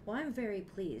 Well, I'm very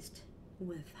pleased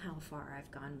with how far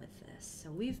I've gone with this. So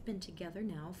we've been together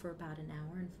now for about an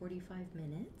hour and 45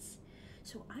 minutes.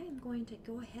 So I am going to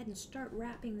go ahead and start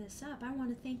wrapping this up. I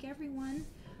want to thank everyone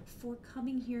for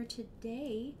coming here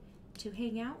today to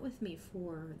hang out with me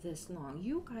for this long.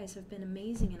 You guys have been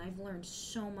amazing, and I've learned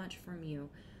so much from you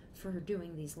for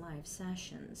doing these live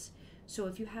sessions. So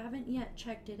if you haven't yet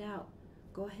checked it out,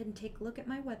 go ahead and take a look at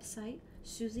my website,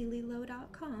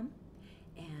 SuzyLeeLo.com.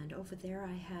 And over there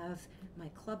I have my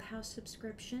Clubhouse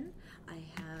subscription. I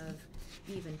have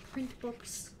even print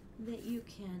books that you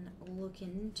can look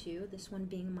into, this one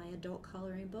being my adult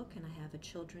coloring book, and I have a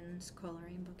children's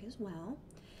coloring book as well.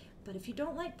 But if you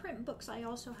don't like print books, I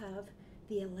also have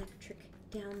the electric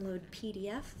download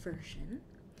PDF version.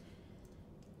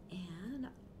 And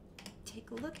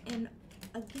take a look, and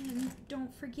again,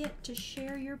 don't forget to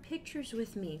share your pictures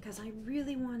with me, because I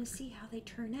really want to see how they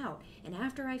turn out. And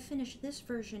after I finish this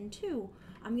version too,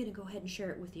 I'm going to go ahead and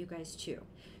share it with you guys too.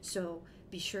 So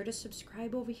be sure to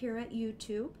subscribe over here at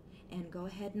YouTube, and go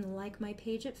ahead and like my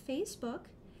page at Facebook,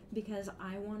 because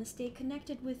I want to stay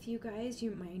connected with you guys.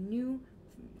 You're my new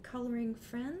coloring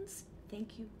friends.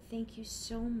 Thank you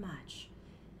so much.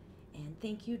 And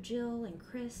thank you, Jill and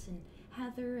Chris and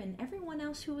Heather and everyone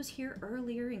else who was here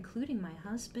earlier, including my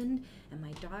husband and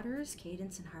my daughters,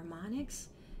 Cadence and Harmonics.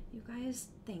 You guys,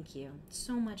 thank you.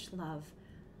 So much love.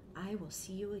 I will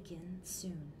see you again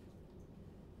soon.